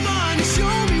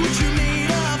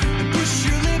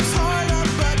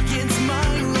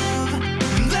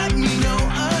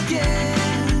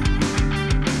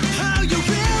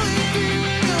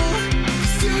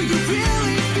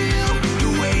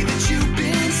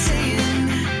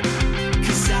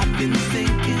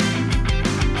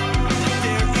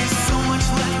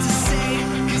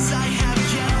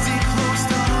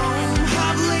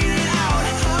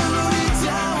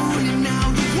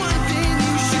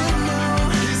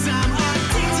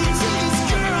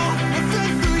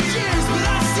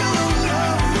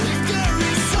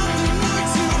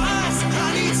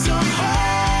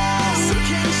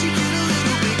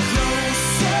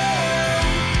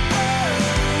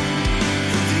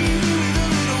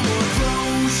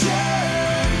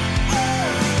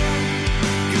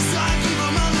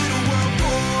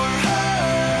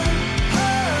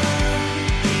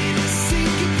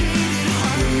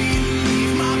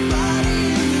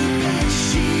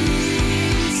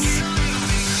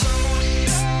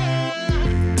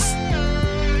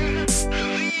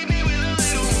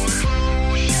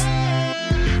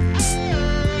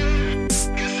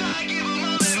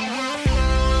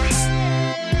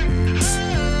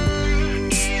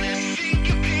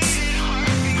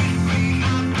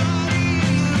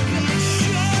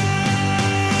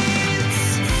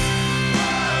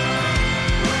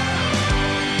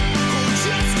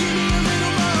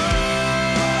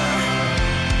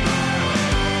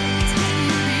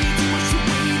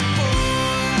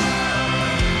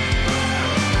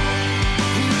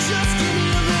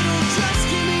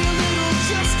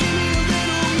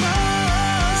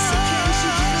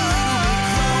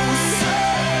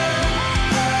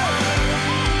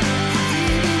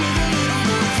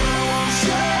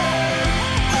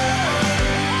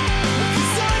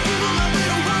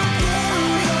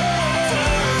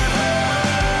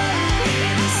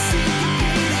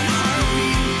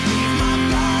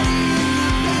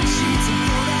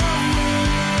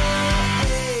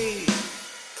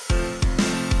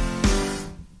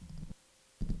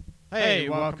Hey,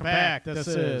 welcome back. This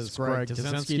is Greg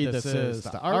Dzinski. This is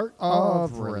the Art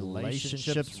of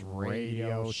Relationships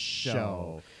radio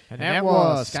show. And that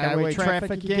was Skyway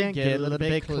Traffic again. Get a little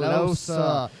bit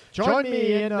closer. Join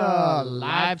me in a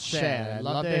live chat. I'd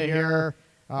love to hear,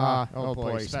 oh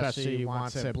boy, especially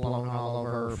wants it blown all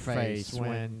over her face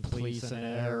when pleasing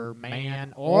her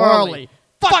man orally.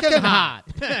 Fucking hot.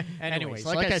 Anyways,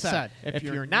 like I said, if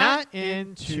you're not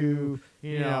into,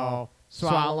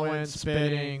 swallowing,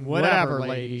 spitting, whatever,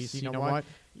 ladies, you know what?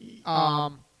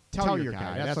 Tell your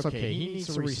guy. That's okay. He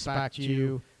needs to respect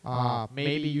you.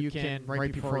 Maybe you can,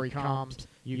 right before he comes,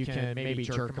 you can maybe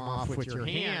jerk him off with your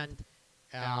hand,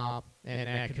 and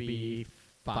that could be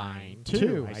fine,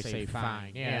 too. I say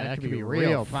fine. Yeah, that could be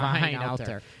real fine out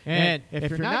there. And if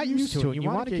you're not used to it, you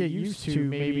want to get used to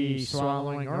maybe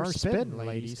swallowing or spitting,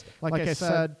 ladies. Like I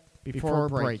said before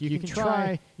break, you can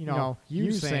try,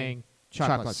 using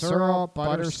chocolate syrup,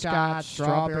 butterscotch,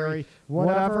 strawberry,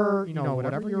 whatever,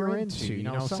 whatever you're into.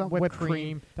 Some whipped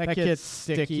cream that gets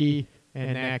sticky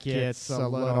and that gets a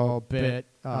little bit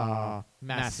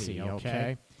messy,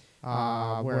 okay?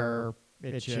 Where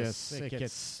it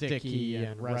gets sticky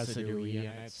and residuey,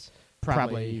 and it's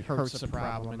probably hurts the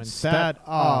problem instead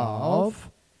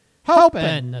of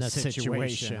helping the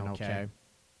situation, okay?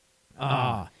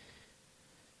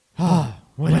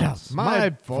 What else?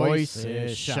 My voice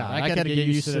is shot. I got to get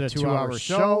used to the 2-hour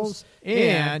shows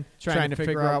and trying to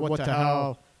figure out what the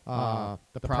hell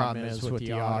the problem is with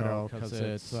the auto, because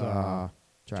it's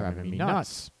driving me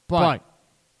nuts. But,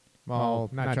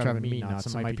 well, not driving me nuts.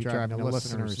 It might be driving the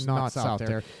listeners nuts out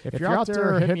there. If you're out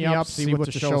there, hit me up, see what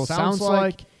the show sounds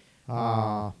like.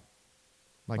 Like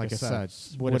I said,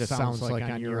 what it sounds like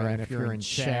on your end. If you're in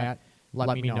chat,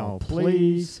 let me know,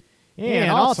 please.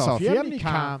 And also, if you have any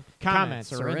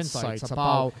comments or insights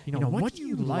about, what do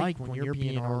you like when you're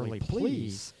being orally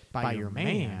pleased by your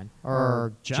man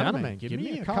or gentleman, give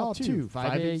me a call too,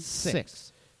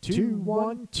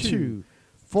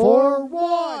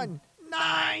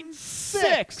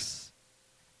 586-212-4196.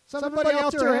 Somebody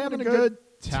out there having a good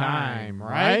time,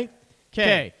 right?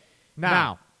 Okay,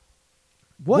 now,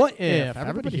 what if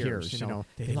everybody hears,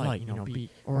 they like,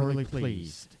 be orally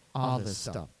pleased, all this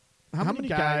stuff. How many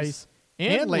guys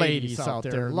and ladies out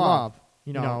there love,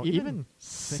 even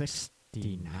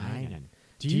 69?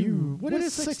 And what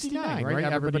is 69, right?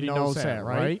 Everybody knows that,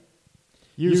 right?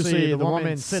 Usually the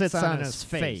woman sits on his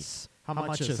face. How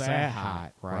much is that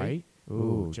hot, right?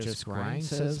 Ooh, just grinds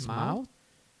his mouth?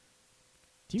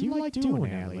 Do you like doing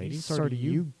that, ladies? Sort of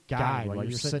you guide while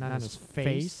you're sitting on his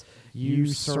face. You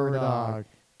sort of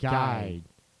guide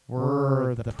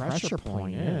where the pressure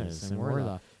point is and where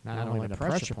the not only the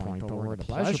pressure point, but where the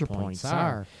pleasure points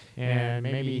are. And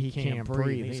maybe he can't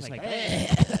breathe. He's like,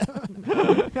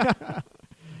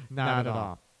 not at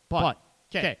all. But,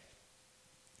 okay.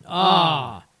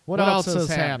 What else is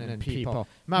happening, people?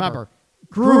 Remember,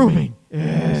 grooming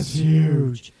is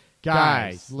huge.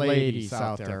 Guys, ladies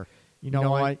out there, you know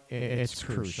what? It's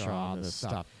crucial, all this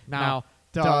stuff. Now,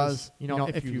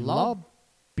 if you love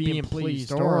being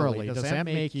pleased orally, does that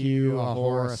make you a whore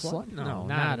or a slut? No,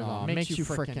 not at all. It makes you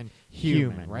freaking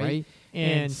human, right?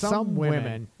 And some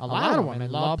women, a lot of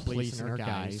women, love pleasing their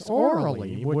guys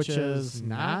orally, which is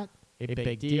not a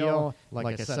big deal.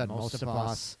 Like I said, most of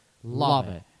us love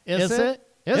it. Is it?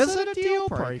 Is it a deal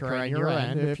breaker on your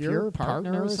end if your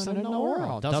partner isn't an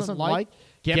oral? Doesn't like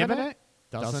giving it?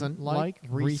 Doesn't like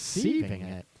receiving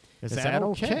it? Is that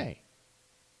okay?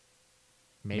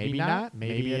 Maybe not.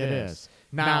 Maybe it is.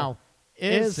 Now,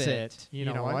 is it,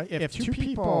 if two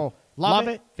people love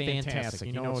it, fantastic.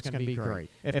 It's going to be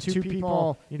great. If two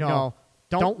people, don't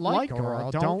like oral,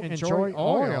 don't enjoy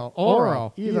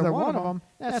oral, either one of them,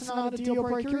 that's not a deal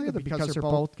breaker either, because they're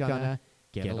both going to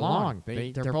get along.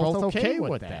 They're both okay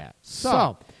with that.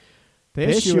 So, the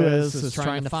issue is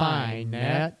trying to find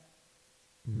that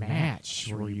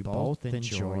match where you both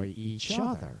enjoy each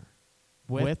other,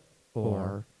 with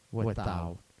or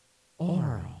without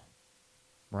oral.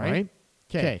 Right?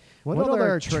 Okay. What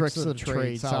other tricks of the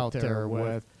trades out there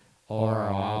with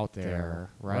oral out there,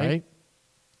 right?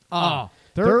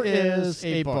 There is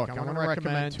a book I want to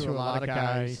recommend to a lot of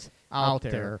guys out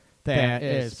there that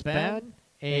has been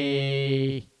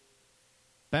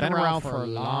around for a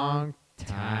long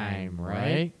time,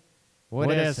 right?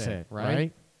 What is it,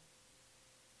 right?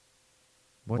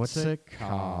 What's it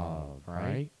called,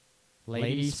 right?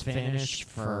 Ladies finish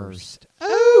first.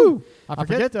 Ooh! I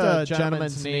forget the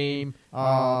gentleman's name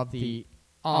of the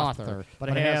author, but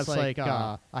it has like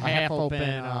a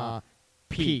half-open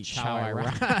peach. How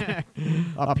ironic.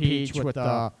 A peach with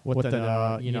the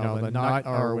the nut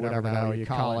or whatever the hell you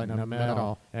call it in the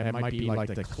middle. And it might be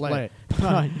like the clit.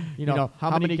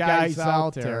 How many guys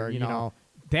out there,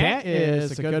 that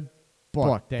is a good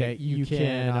book that you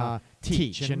can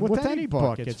teach. And with any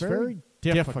book, it's very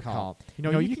difficult.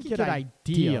 You can get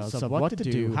ideas of what to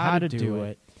do, how to do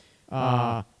it,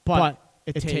 but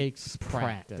it takes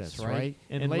practice, right?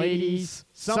 And ladies,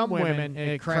 some women,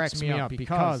 it cracks me up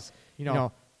because,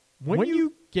 when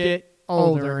you get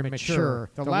older and mature,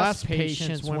 the less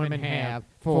patience women have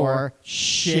for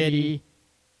shitty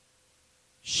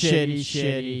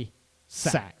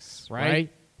sex,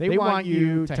 right? They want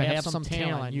you to have some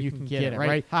talent. You can get it,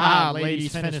 right?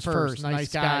 Ladies finish first.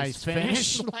 Nice guys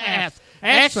finish last.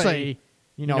 Actually,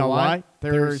 you know what?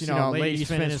 There's, ladies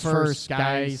finish first.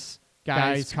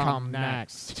 Guys come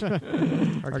next.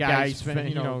 Or guys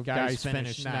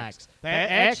finish next.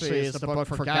 That actually is the book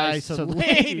for guys to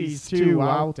ladies too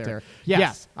out there.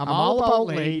 Yes, I'm all about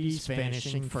ladies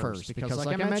finishing first because,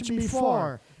 like I mentioned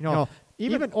before,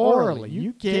 even orally,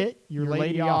 you get your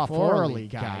lady off orally,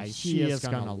 guys, she is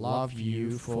going to love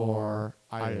you for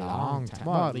a long time.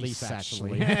 Well, at least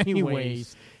sexually.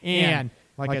 Anyways. And,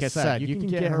 like I said, you can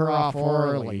get her off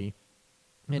orally,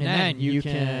 and then you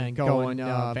can go in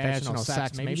vaginal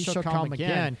sex. Maybe she'll come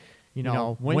again.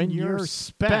 When you're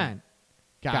spent,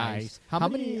 guys, how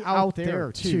many out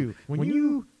there, too, when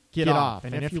you get off,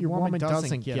 and if your woman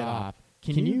doesn't get off,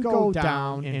 can you go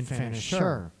down and finish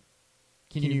her?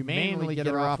 Can you mainly get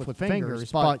her off with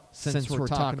fingers? But since we're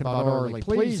talking about orally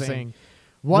pleasing,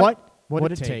 what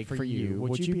would it take for you?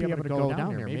 Would you be able to go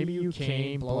down there? Maybe you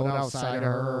came, blow it outside of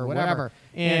her or whatever.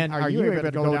 And are you able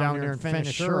to go down there and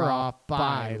finish her off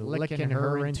by licking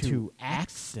her into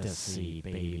ecstasy,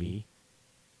 baby?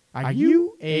 Are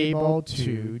you able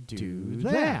to do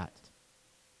that?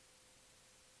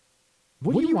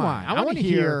 What do you want? I want to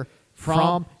hear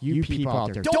from you people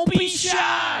out there. Don't be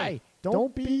shy!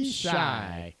 Don't be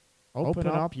shy. Open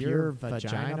up your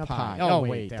vagina pie. Oh,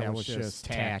 wait, that was just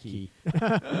tacky.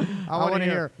 I want to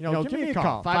hear, give me a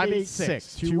call.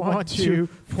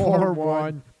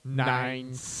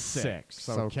 586-212-4196.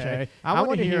 Okay? I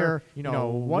want to hear,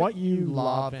 what you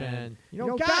love. And,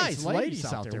 guys, ladies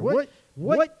out there,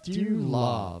 what do you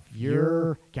love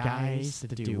your guys to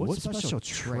do? What special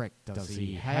trick does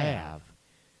he have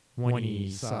when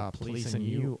he's pleasing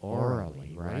you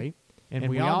orally, right? And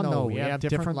we all know we have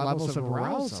different levels of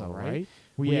arousal, right?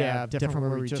 We have different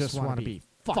where we just want to be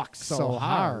fucked so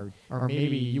hard, or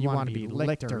maybe you want to be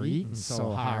licked or eaten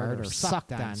so hard, or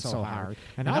sucked on so hard.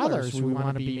 And others, we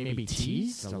want to be maybe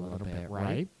teased a little bit,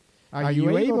 right? Are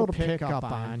you able to pick up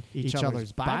on each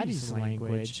other's body's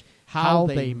language, how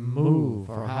they move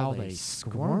or how they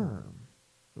squirm?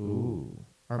 Ooh.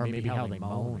 Or maybe how they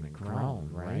moan and groan,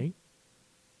 right?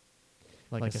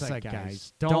 Like I said,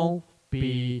 guys, don't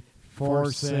be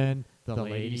forcing the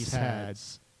ladies'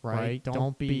 heads, right?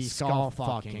 Don't be skull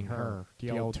fucking her,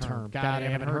 the old term. God, I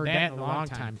haven't heard that in a long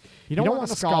time. You don't want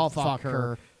to skull fuck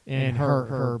her and hurt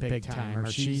her big time, or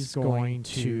she's going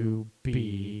to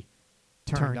be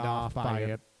turned off by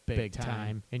it big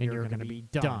time, and you're going to be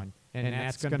done, and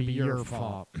that's going to be your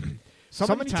fault.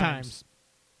 So many times,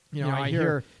 I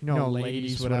hear,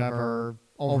 ladies, whatever,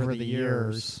 over the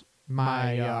years,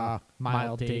 my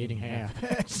mild dating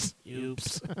habits.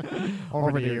 Oops.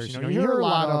 Over the years, you hear a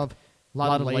lot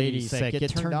of ladies that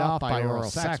get turned off by oral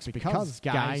sex because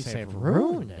guys have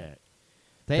ruined it.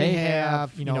 They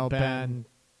have, been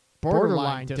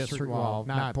borderline disrespectful,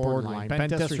 not borderline, been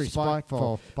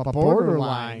disrespectful, but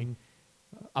borderline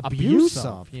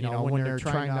abusive. When they're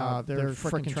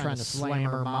freaking trying to slam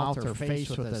her mouth or face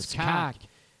with his cock.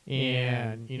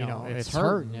 And, it's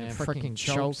hurting, and it freaking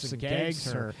chokes and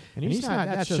gags her. And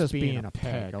that's just being a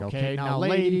pig, okay? Now,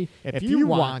 lady, if you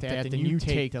want that, then you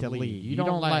take the lead. You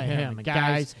don't let him. And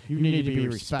guys, you need to be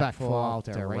respectful out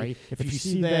there, right? If you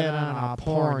see that on a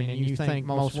porn and you think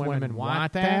most women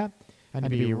want that, and to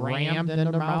be rammed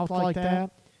in their mouth like that,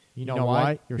 you know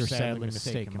what? You're sadly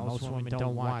mistaken. Most women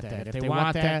don't want that. If they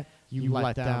want that, you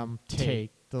let them take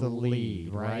the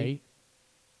lead, right?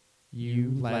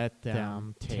 You let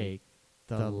them take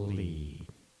the lead.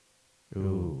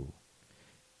 Ooh.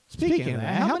 Speaking of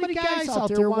that, how many guys out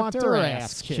there want their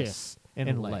ass kissed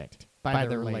and licked by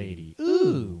their lady?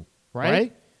 Ooh.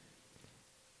 Right?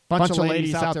 Bunch of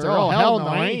ladies out there, oh, hell no,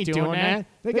 I ain't doing that.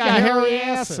 They got hairy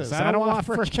asses. I don't want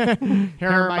freaking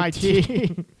hair in my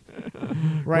teeth.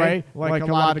 Right? Like a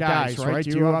lot of guys, right? Do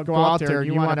you go out there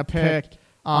and you want to pick,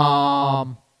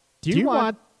 do you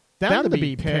want them to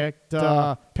be picked,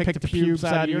 pick the pubes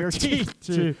out of your teeth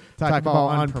to talk about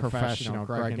unprofessional,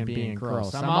 Greg, and being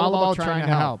gross. I'm all about trying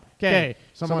to help. Okay,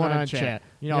 someone on chat.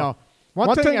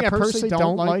 One thing I personally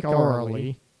don't like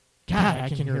orally. God, I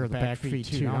can hear the back feet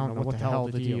too. I don't know what the hell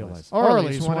the deal is.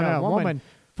 Orally is when a woman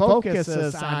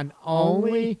focuses on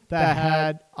only the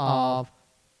head of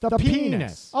the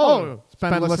penis. Oh, it's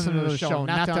been listening to the show,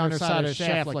 not the underside of the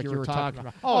shaft like you were talking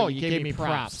about. Oh, you gave me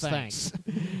props, thanks.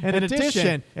 In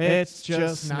addition, it's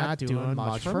just not doing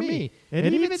much for me.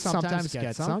 It even sometimes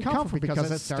gets uncomfortable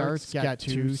because it starts to get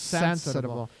too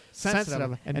sensitive,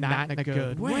 and not in a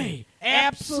good way.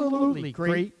 Absolutely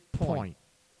great point.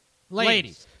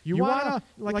 Ladies, you want to,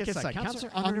 like I said,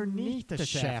 concentrate underneath the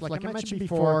shaft, like I mentioned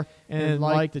before, and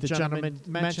like the gentleman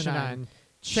mentioned on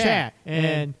chat,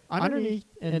 and underneath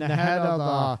in the head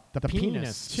of the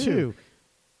penis, too.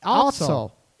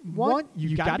 Also,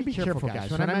 you got to be careful, guys.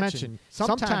 When I mentioned,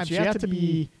 sometimes you have to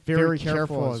be very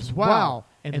careful as well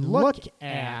and look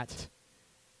at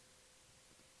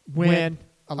when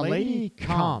a lady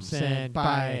comes, and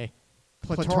by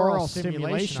clitoral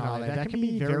stimulation, all that can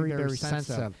be very, very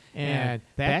sensitive, and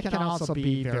that can also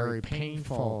be very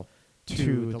painful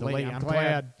to the lady. I'm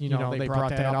glad they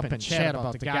brought that up in chat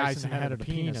about the guys in the head of the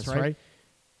penis, right?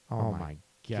 Oh my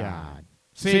God!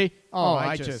 See?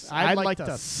 I'd like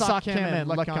to suck him and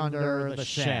look under the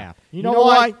shaft. You know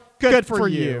what? Good for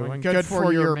you, and good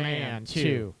for your man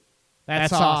too.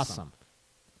 That's awesome.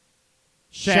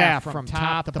 Shaft from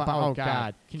top to bottom. Oh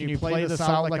God! Can you play this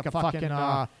out like a fucking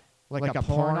like a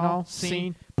porno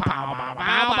scene? Pow, pow,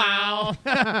 pow,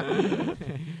 pow.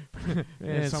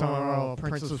 And some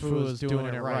Princess Fu is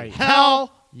doing it right.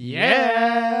 Hell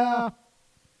yeah!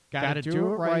 Gotta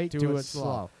do it right, do it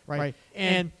slow. Right?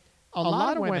 And a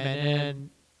lot of women and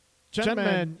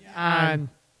gentlemen on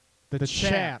the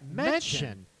chat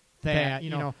mention that,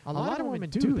 a lot of women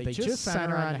do. They just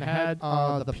center on the head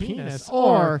of the penis,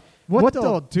 or what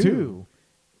they'll do,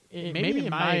 maybe in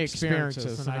my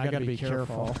experiences, and I got to be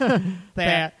careful,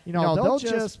 that, they'll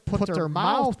just put their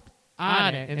mouth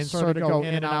on it and sort of go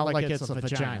in and out like it's a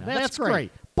vagina. That's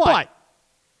great. But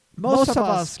most of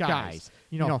us guys,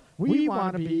 we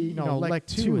want to be, like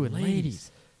too, and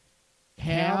ladies,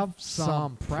 have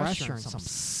some pressure and some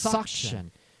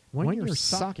suction when you're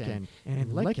sucking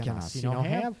and licking us.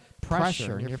 Have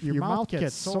pressure. And if your mouth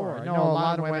gets sore, I know a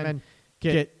lot of women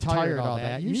get tired of all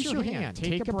that. Use your hand.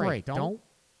 Take a break. Don't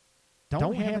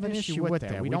have an issue with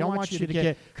that. We don't want you to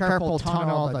get carpal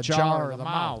tunnel of the jaw or the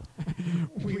mouth.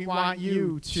 We want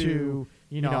you to,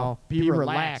 be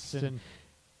relaxed and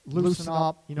loosen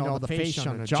up, the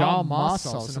facial and the jaw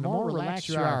muscles. And the more relaxed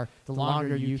you are, the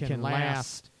longer you can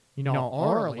last,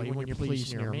 orally when you're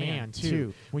pleasing your man,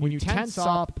 too. When you tense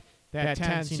up, that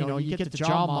tense, you get the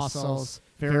jaw muscles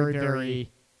very,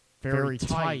 very, very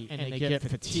tight, and they get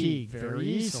fatigued very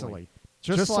easily.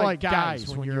 Just like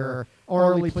guys, when you're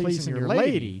orally pleasing your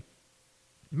lady,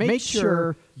 make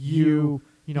sure you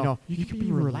can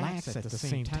be relaxed at the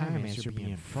same time as you're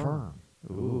being firm.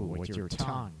 Ooh, with your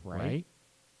tongue, right?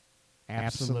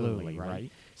 Absolutely,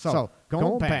 right? So,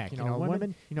 going back,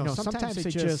 women, sometimes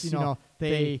they just, sort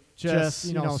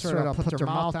of put their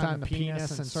mouth on the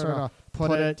penis and sort of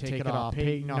put it, take it off,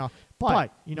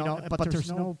 but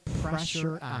there's no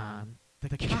pressure on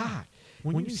the cock.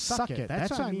 When you suck it,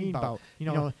 that's what I mean about,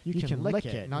 you can lick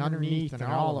it, and underneath and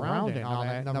all around it and all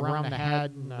that, and around the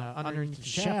head and underneath the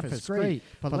shaft is great.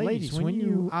 But ladies, when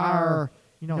you are,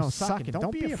 sucking,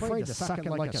 don't be afraid to suck it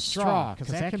like a straw, because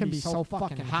that can be so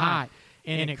fucking hot,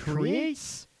 and it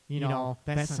creates,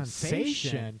 that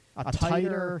sensation, a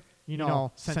tighter,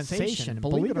 sensation.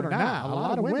 Believe it or not, a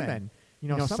lot of women,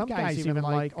 some guys even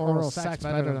like oral sex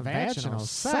better than vaginal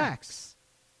sex,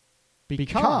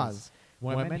 because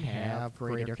women have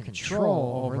greater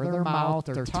control over their mouth,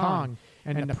 their tongue,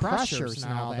 and the pressures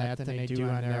and all that than they do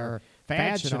in their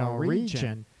vaginal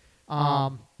region.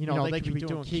 They can be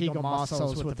doing Kegel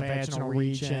muscles with the vaginal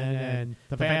region and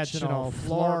the vaginal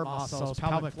floor muscles,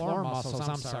 pelvic floor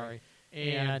muscles,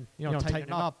 and,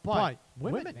 tighten up. But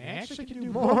women actually can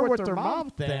do more with their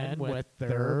mouth than with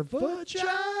their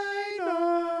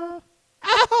vagina.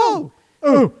 Ow!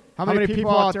 Ooh! How many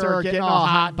people out there are getting all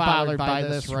hot and bothered by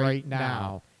this right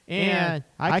now? And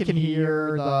I can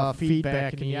hear the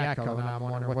feedback and the echo, and I'm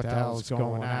wondering what the hell is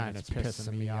going on. It's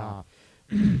pissing me off.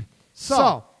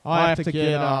 So, I'll have to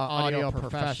get audio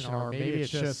professional, or maybe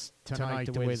it's just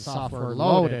tonight the way the software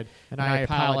loaded, and I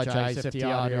apologize if the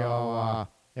audio,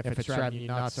 if it's driving you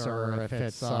nuts, or if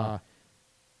it's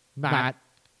not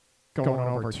going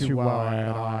over too well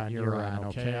on your end,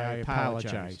 okay? I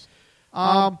apologize.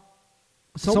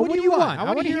 So what do you want? I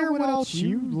want to hear what else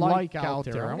you like out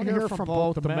there. I want to hear from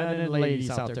both the men and ladies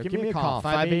out there. Give me a call,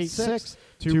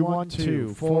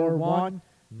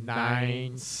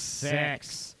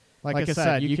 586-212-4196. Like I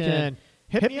said, you can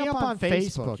hit me up on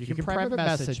Facebook. You can private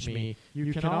message me.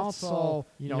 You can also,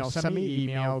 send me an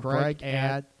email, Greg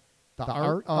at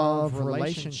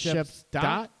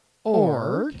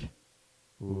theartofrelationships.org.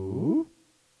 Ooh.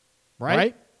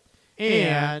 Right?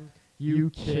 And you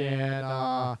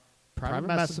can private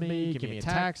message me, give me a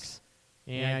text,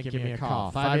 and give me a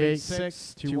call.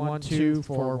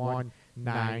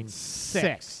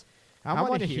 586-212-4196. I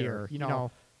want to hear,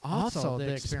 also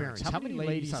the experience. How many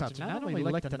ladies out there not only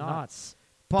lick the nuts,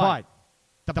 but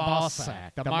the ball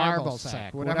sack, the marble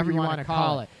sack, whatever you want to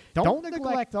call it. Don't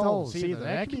neglect those either.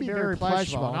 That can be very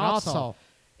pleasurable. And also,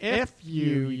 if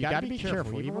you got to be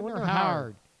careful, even when they're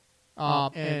hard,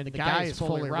 and the guy is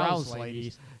fully aroused,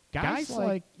 ladies, guys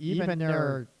like even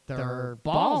their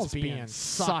balls being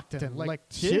sucked and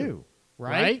licked too,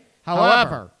 right?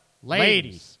 However,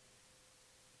 ladies,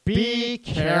 be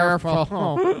careful.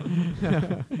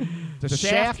 The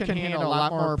shaft can handle a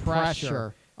lot more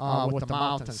pressure with the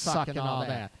mouth and sucking all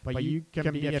that. But you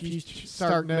can be, if you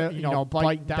start,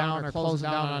 biting down or closing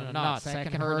down on the nuts,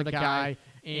 that can hurt the guy,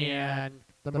 and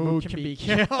the mood can be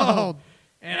killed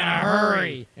in a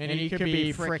hurry. And he could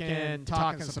be freaking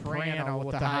talking soprano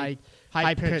with the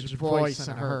high-pitched voice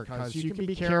and hurt. Because you can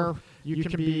be careful, you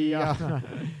can be,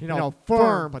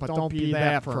 firm, but don't be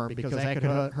that firm, because that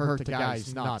could hurt the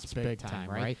guy's nuts big time,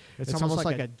 right? It's almost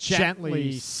like a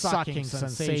gently sucking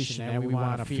sensation that we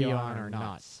want to feel on our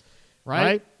nuts,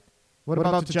 right? What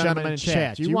about the gentlemen in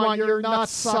chat? Do you want your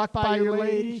nuts sucked by your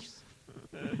ladies?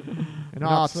 And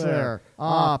nuts there.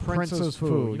 Princess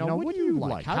food. What do you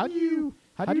like? How do you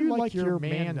like your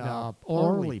man to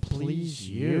orally please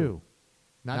you?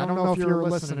 Now, I don't know if you were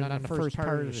listening on the first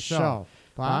part of the show,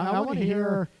 but I want to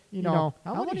hear, I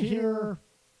want to hear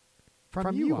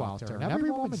from you out there. And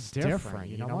every woman's different.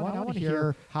 You know what? I want to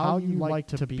hear how you like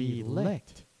to be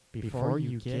licked before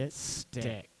you get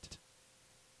sticked.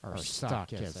 Or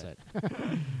stuck, is it?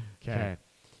 Okay.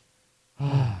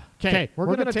 Okay, we're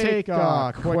going to take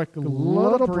a quick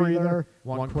little breather,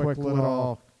 one quick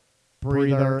little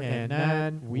breather, and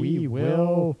then we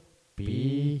will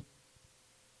be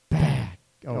back.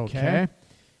 Okay?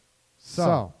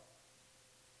 So,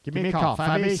 give me a call,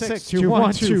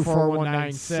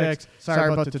 586-212-4196.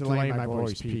 Sorry about the delay in my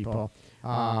voice, people.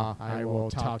 I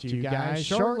will talk to you guys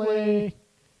shortly.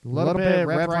 A little bit,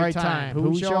 Rev Right Time.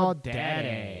 Who's your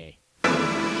daddy?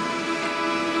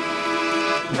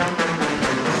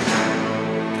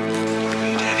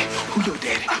 Who your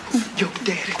daddy? Who your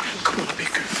daddy? Come on, big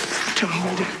girl. Tell me who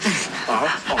your daddy.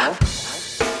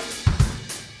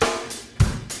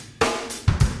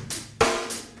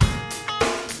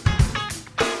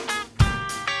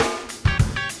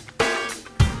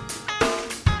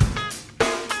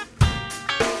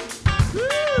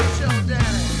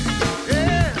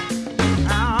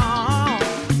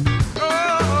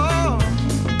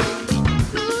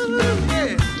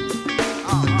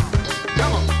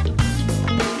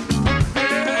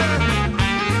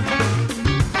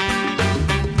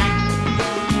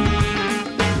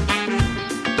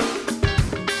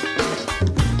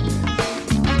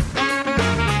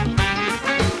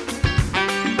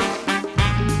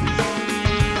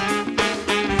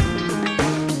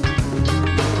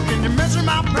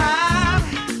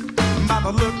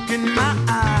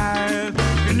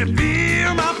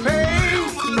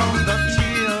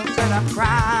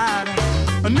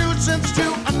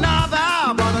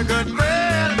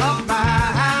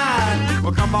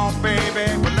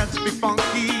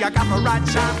 I got the right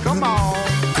shot, come on.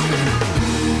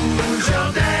 Who's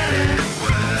your daddy?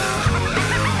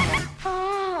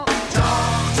 Talk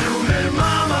to me,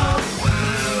 mama.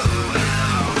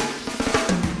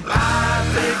 I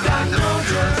think I know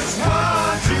just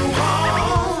what you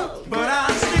want, but I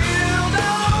still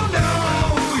don't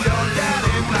know who your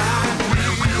daddy might be.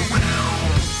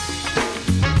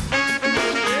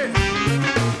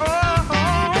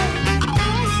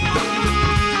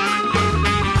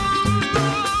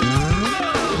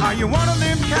 Are you one of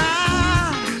them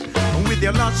kind with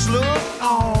your lunch look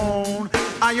on?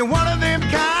 Are you one of them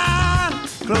kind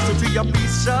closer to your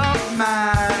peace of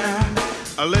mind?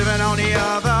 Living on the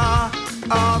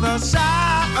other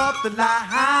side of the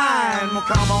line. Well,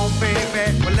 come on,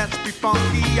 baby. Well, let's be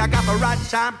funky. I got the right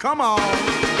time. Come on.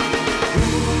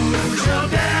 Who's your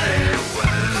daddy?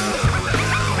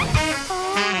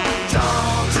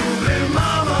 Talk to me,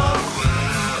 mama.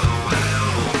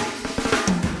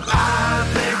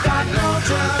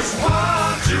 Just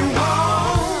what you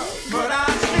want, but I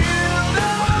still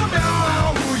don't know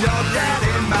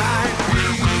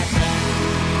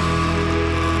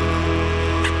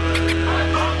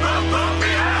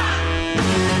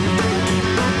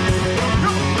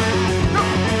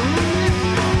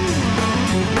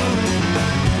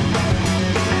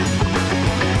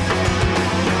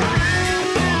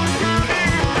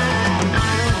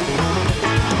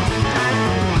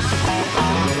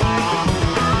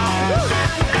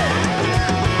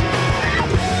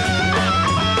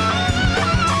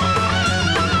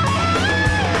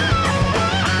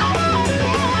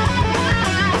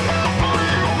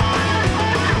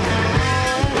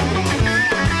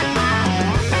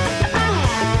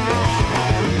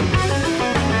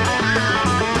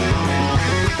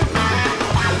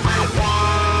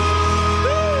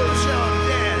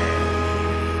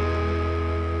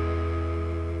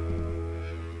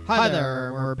Hi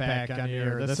there, we're back on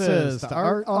here. This is the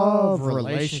Art of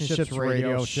Relationships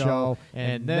radio show,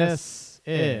 and this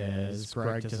is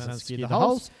Greg Jasinski, the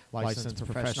host, licensed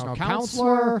professional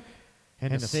counselor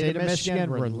in the state of Michigan,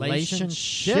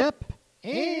 relationship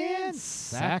and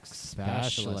sex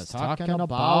specialist, talking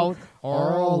about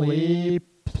orally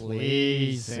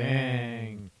pleasing.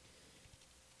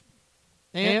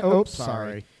 And, oops,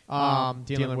 sorry.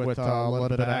 Dealing with a little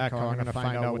bit of echo. I'm going to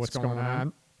find out what's going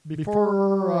on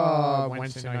before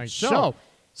Wednesday night's show.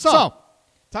 So,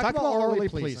 talk about orally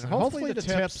pleasing. Hopefully the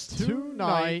tips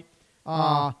tonight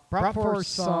brought forth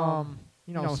some,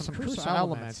 some crucial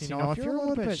elements. If you're a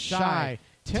little bit shy,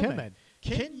 timid,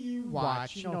 can you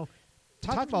watch,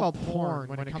 talk about porn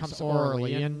when it comes to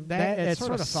orally, and that it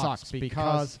sort of sucks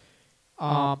because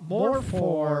more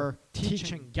for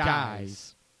teaching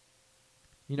guys,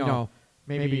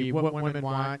 maybe what women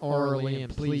want orally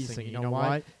and pleasing. You know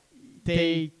what?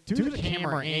 They do the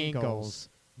camera angles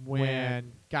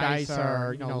when guys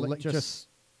are, just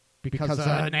because of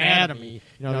anatomy,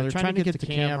 they're trying to get the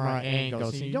camera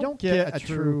angles. So you don't get a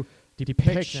true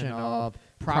depiction of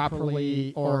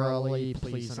properly orally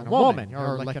pleasing a woman,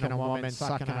 or licking a woman,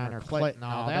 sucking on her clit and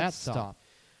all that stuff.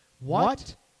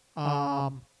 What?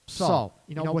 So,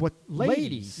 with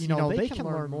ladies, they can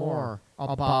learn more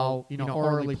about,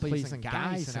 orally pleasing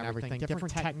guys and everything,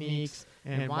 different techniques,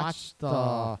 and watch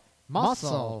the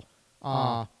muscles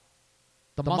of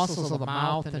the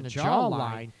mouth and the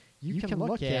jawline. You can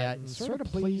look at and sort of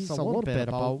please a little bit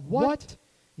about what,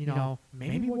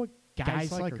 maybe what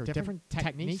guys like, or different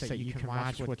techniques that you can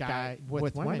watch with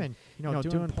women,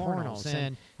 doing pornos.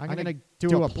 And I'm going to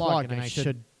do a plug, and I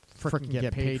should freaking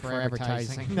get paid for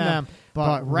advertising them.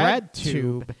 But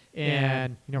RedTube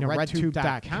and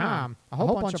RedTube.com, a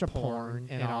whole bunch of porn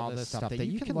and all this stuff that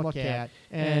you can look at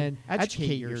and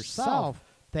educate yourself,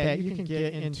 that you can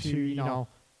get into,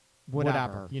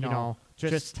 whatever,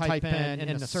 just type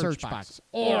in the search box,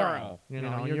 oral,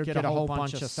 you'll get a whole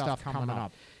bunch of stuff coming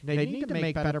up. They need to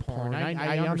make better porn.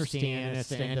 I understand it's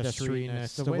the industry and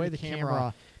it's the way the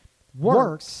camera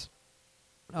works.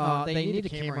 They need a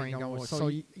camera angle, so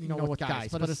with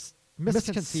guys, but it's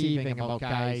misconceiving about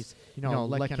guys,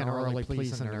 licking or orally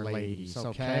pleasing their ladies,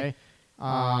 okay?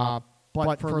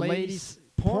 But for ladies,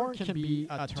 porn can be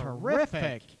a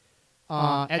terrific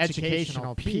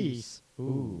educational piece.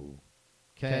 Ooh.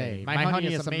 Okay. My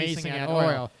honey is amazing at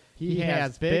oil. He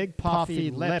has big,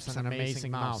 puffy lips and an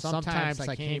amazing mouth. Sometimes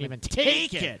I can't even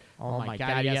take it. Oh, my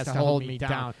God, he has to hold me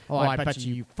down. Oh, I bet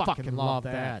you fucking love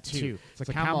that, too. It's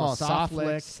a combo of soft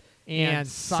licks and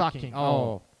sucking.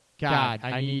 Oh, God,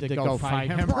 I need to go find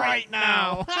him right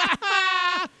now.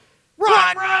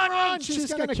 Run!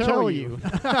 She's going to kill you.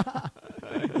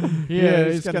 Yeah,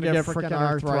 he's going to get freaking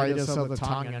arthritis of the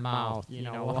tongue and mouth,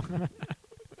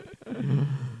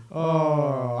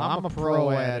 Oh, I'm a pro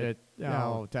at it.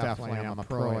 Definitely I'm a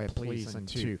pro at pleasing,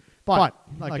 too. But,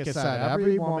 like I said,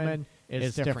 every woman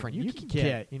is different. You can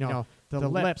get, the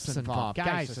lips involved.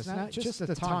 Guys, it's not just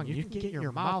the tongue. You can get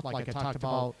your mouth, like I talked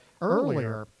about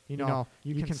earlier. You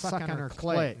can suck on her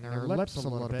clit and her lips a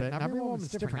little bit. And every woman's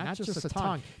different, not just the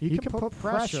tongue. You can put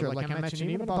pressure, like I mentioned,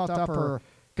 even about the upper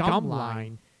gum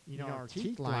line, or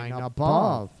teeth line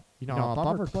above her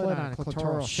clit on a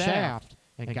clitoral shaft.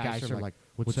 And guys are like,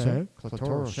 what's that?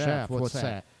 Clitoral shaft, what's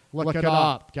that? Look it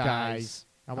up, guys.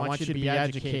 I want you to be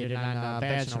educated on the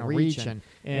vaginal region.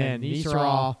 And these are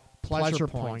all pleasure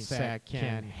points that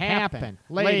can happen.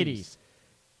 Ladies,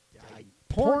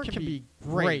 porn can be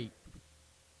great.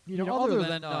 Other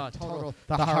than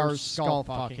the harsh skull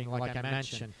fucking, like I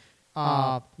mentioned.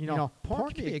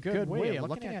 Porn can be a good way of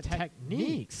looking at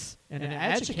techniques and an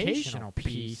educational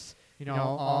piece,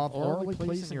 of orally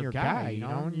pleasing your guy,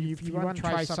 if you want to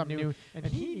try something new, and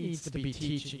he needs to be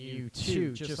teaching you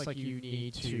too, just like you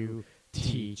need to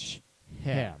teach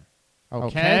him.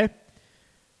 Okay?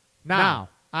 Now,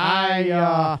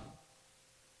 I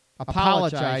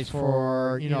apologize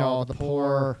for, the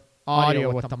poor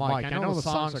audio with the mic. I know the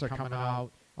songs are coming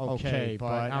out okay,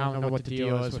 but I don't know what the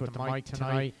deal is with the mic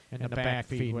tonight and the back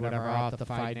feed, whatever. I'll have to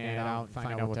find that out and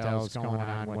find out what the hell's going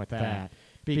on with that.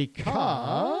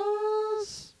 Because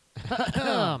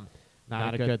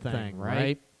not a good thing,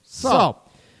 right? So,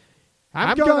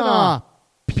 I'm gonna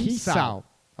peace out,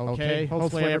 okay?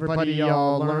 Hopefully everybody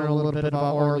learn a little bit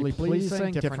about orally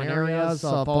pleasing, different areas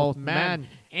of both men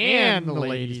and the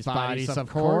ladies' bodies, of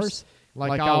course.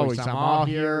 Like always, I'm all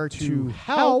here to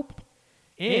help,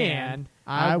 and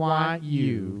I want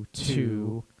you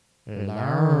to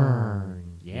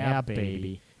learn. Yeah,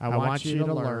 baby. I want you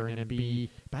to learn and be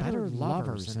better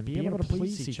lovers and be able to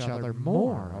please each other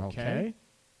more, okay?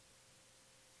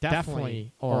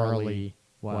 Definitely orally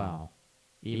well,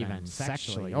 even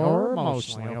sexually or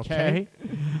emotionally, okay?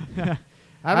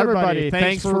 Everybody,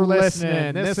 thanks for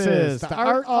listening. This is the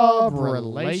Art of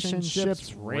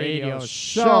Relationships radio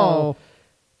show.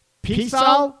 Peace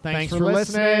out. Thanks for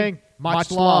listening.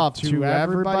 Much love to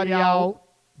everybody out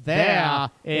there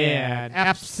in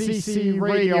FCC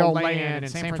Radio Land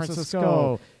in San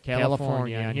Francisco,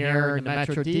 California, and here in the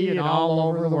Metro D and all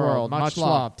over the world. Much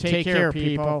love. Take care,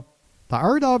 people. The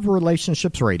Art of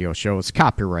Relationships radio show is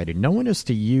copyrighted. No one is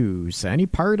to use any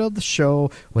part of the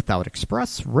show without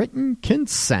express written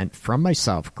consent from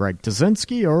myself, Greg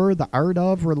Dazinski, or The Art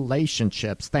of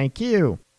Relationships. Thank you.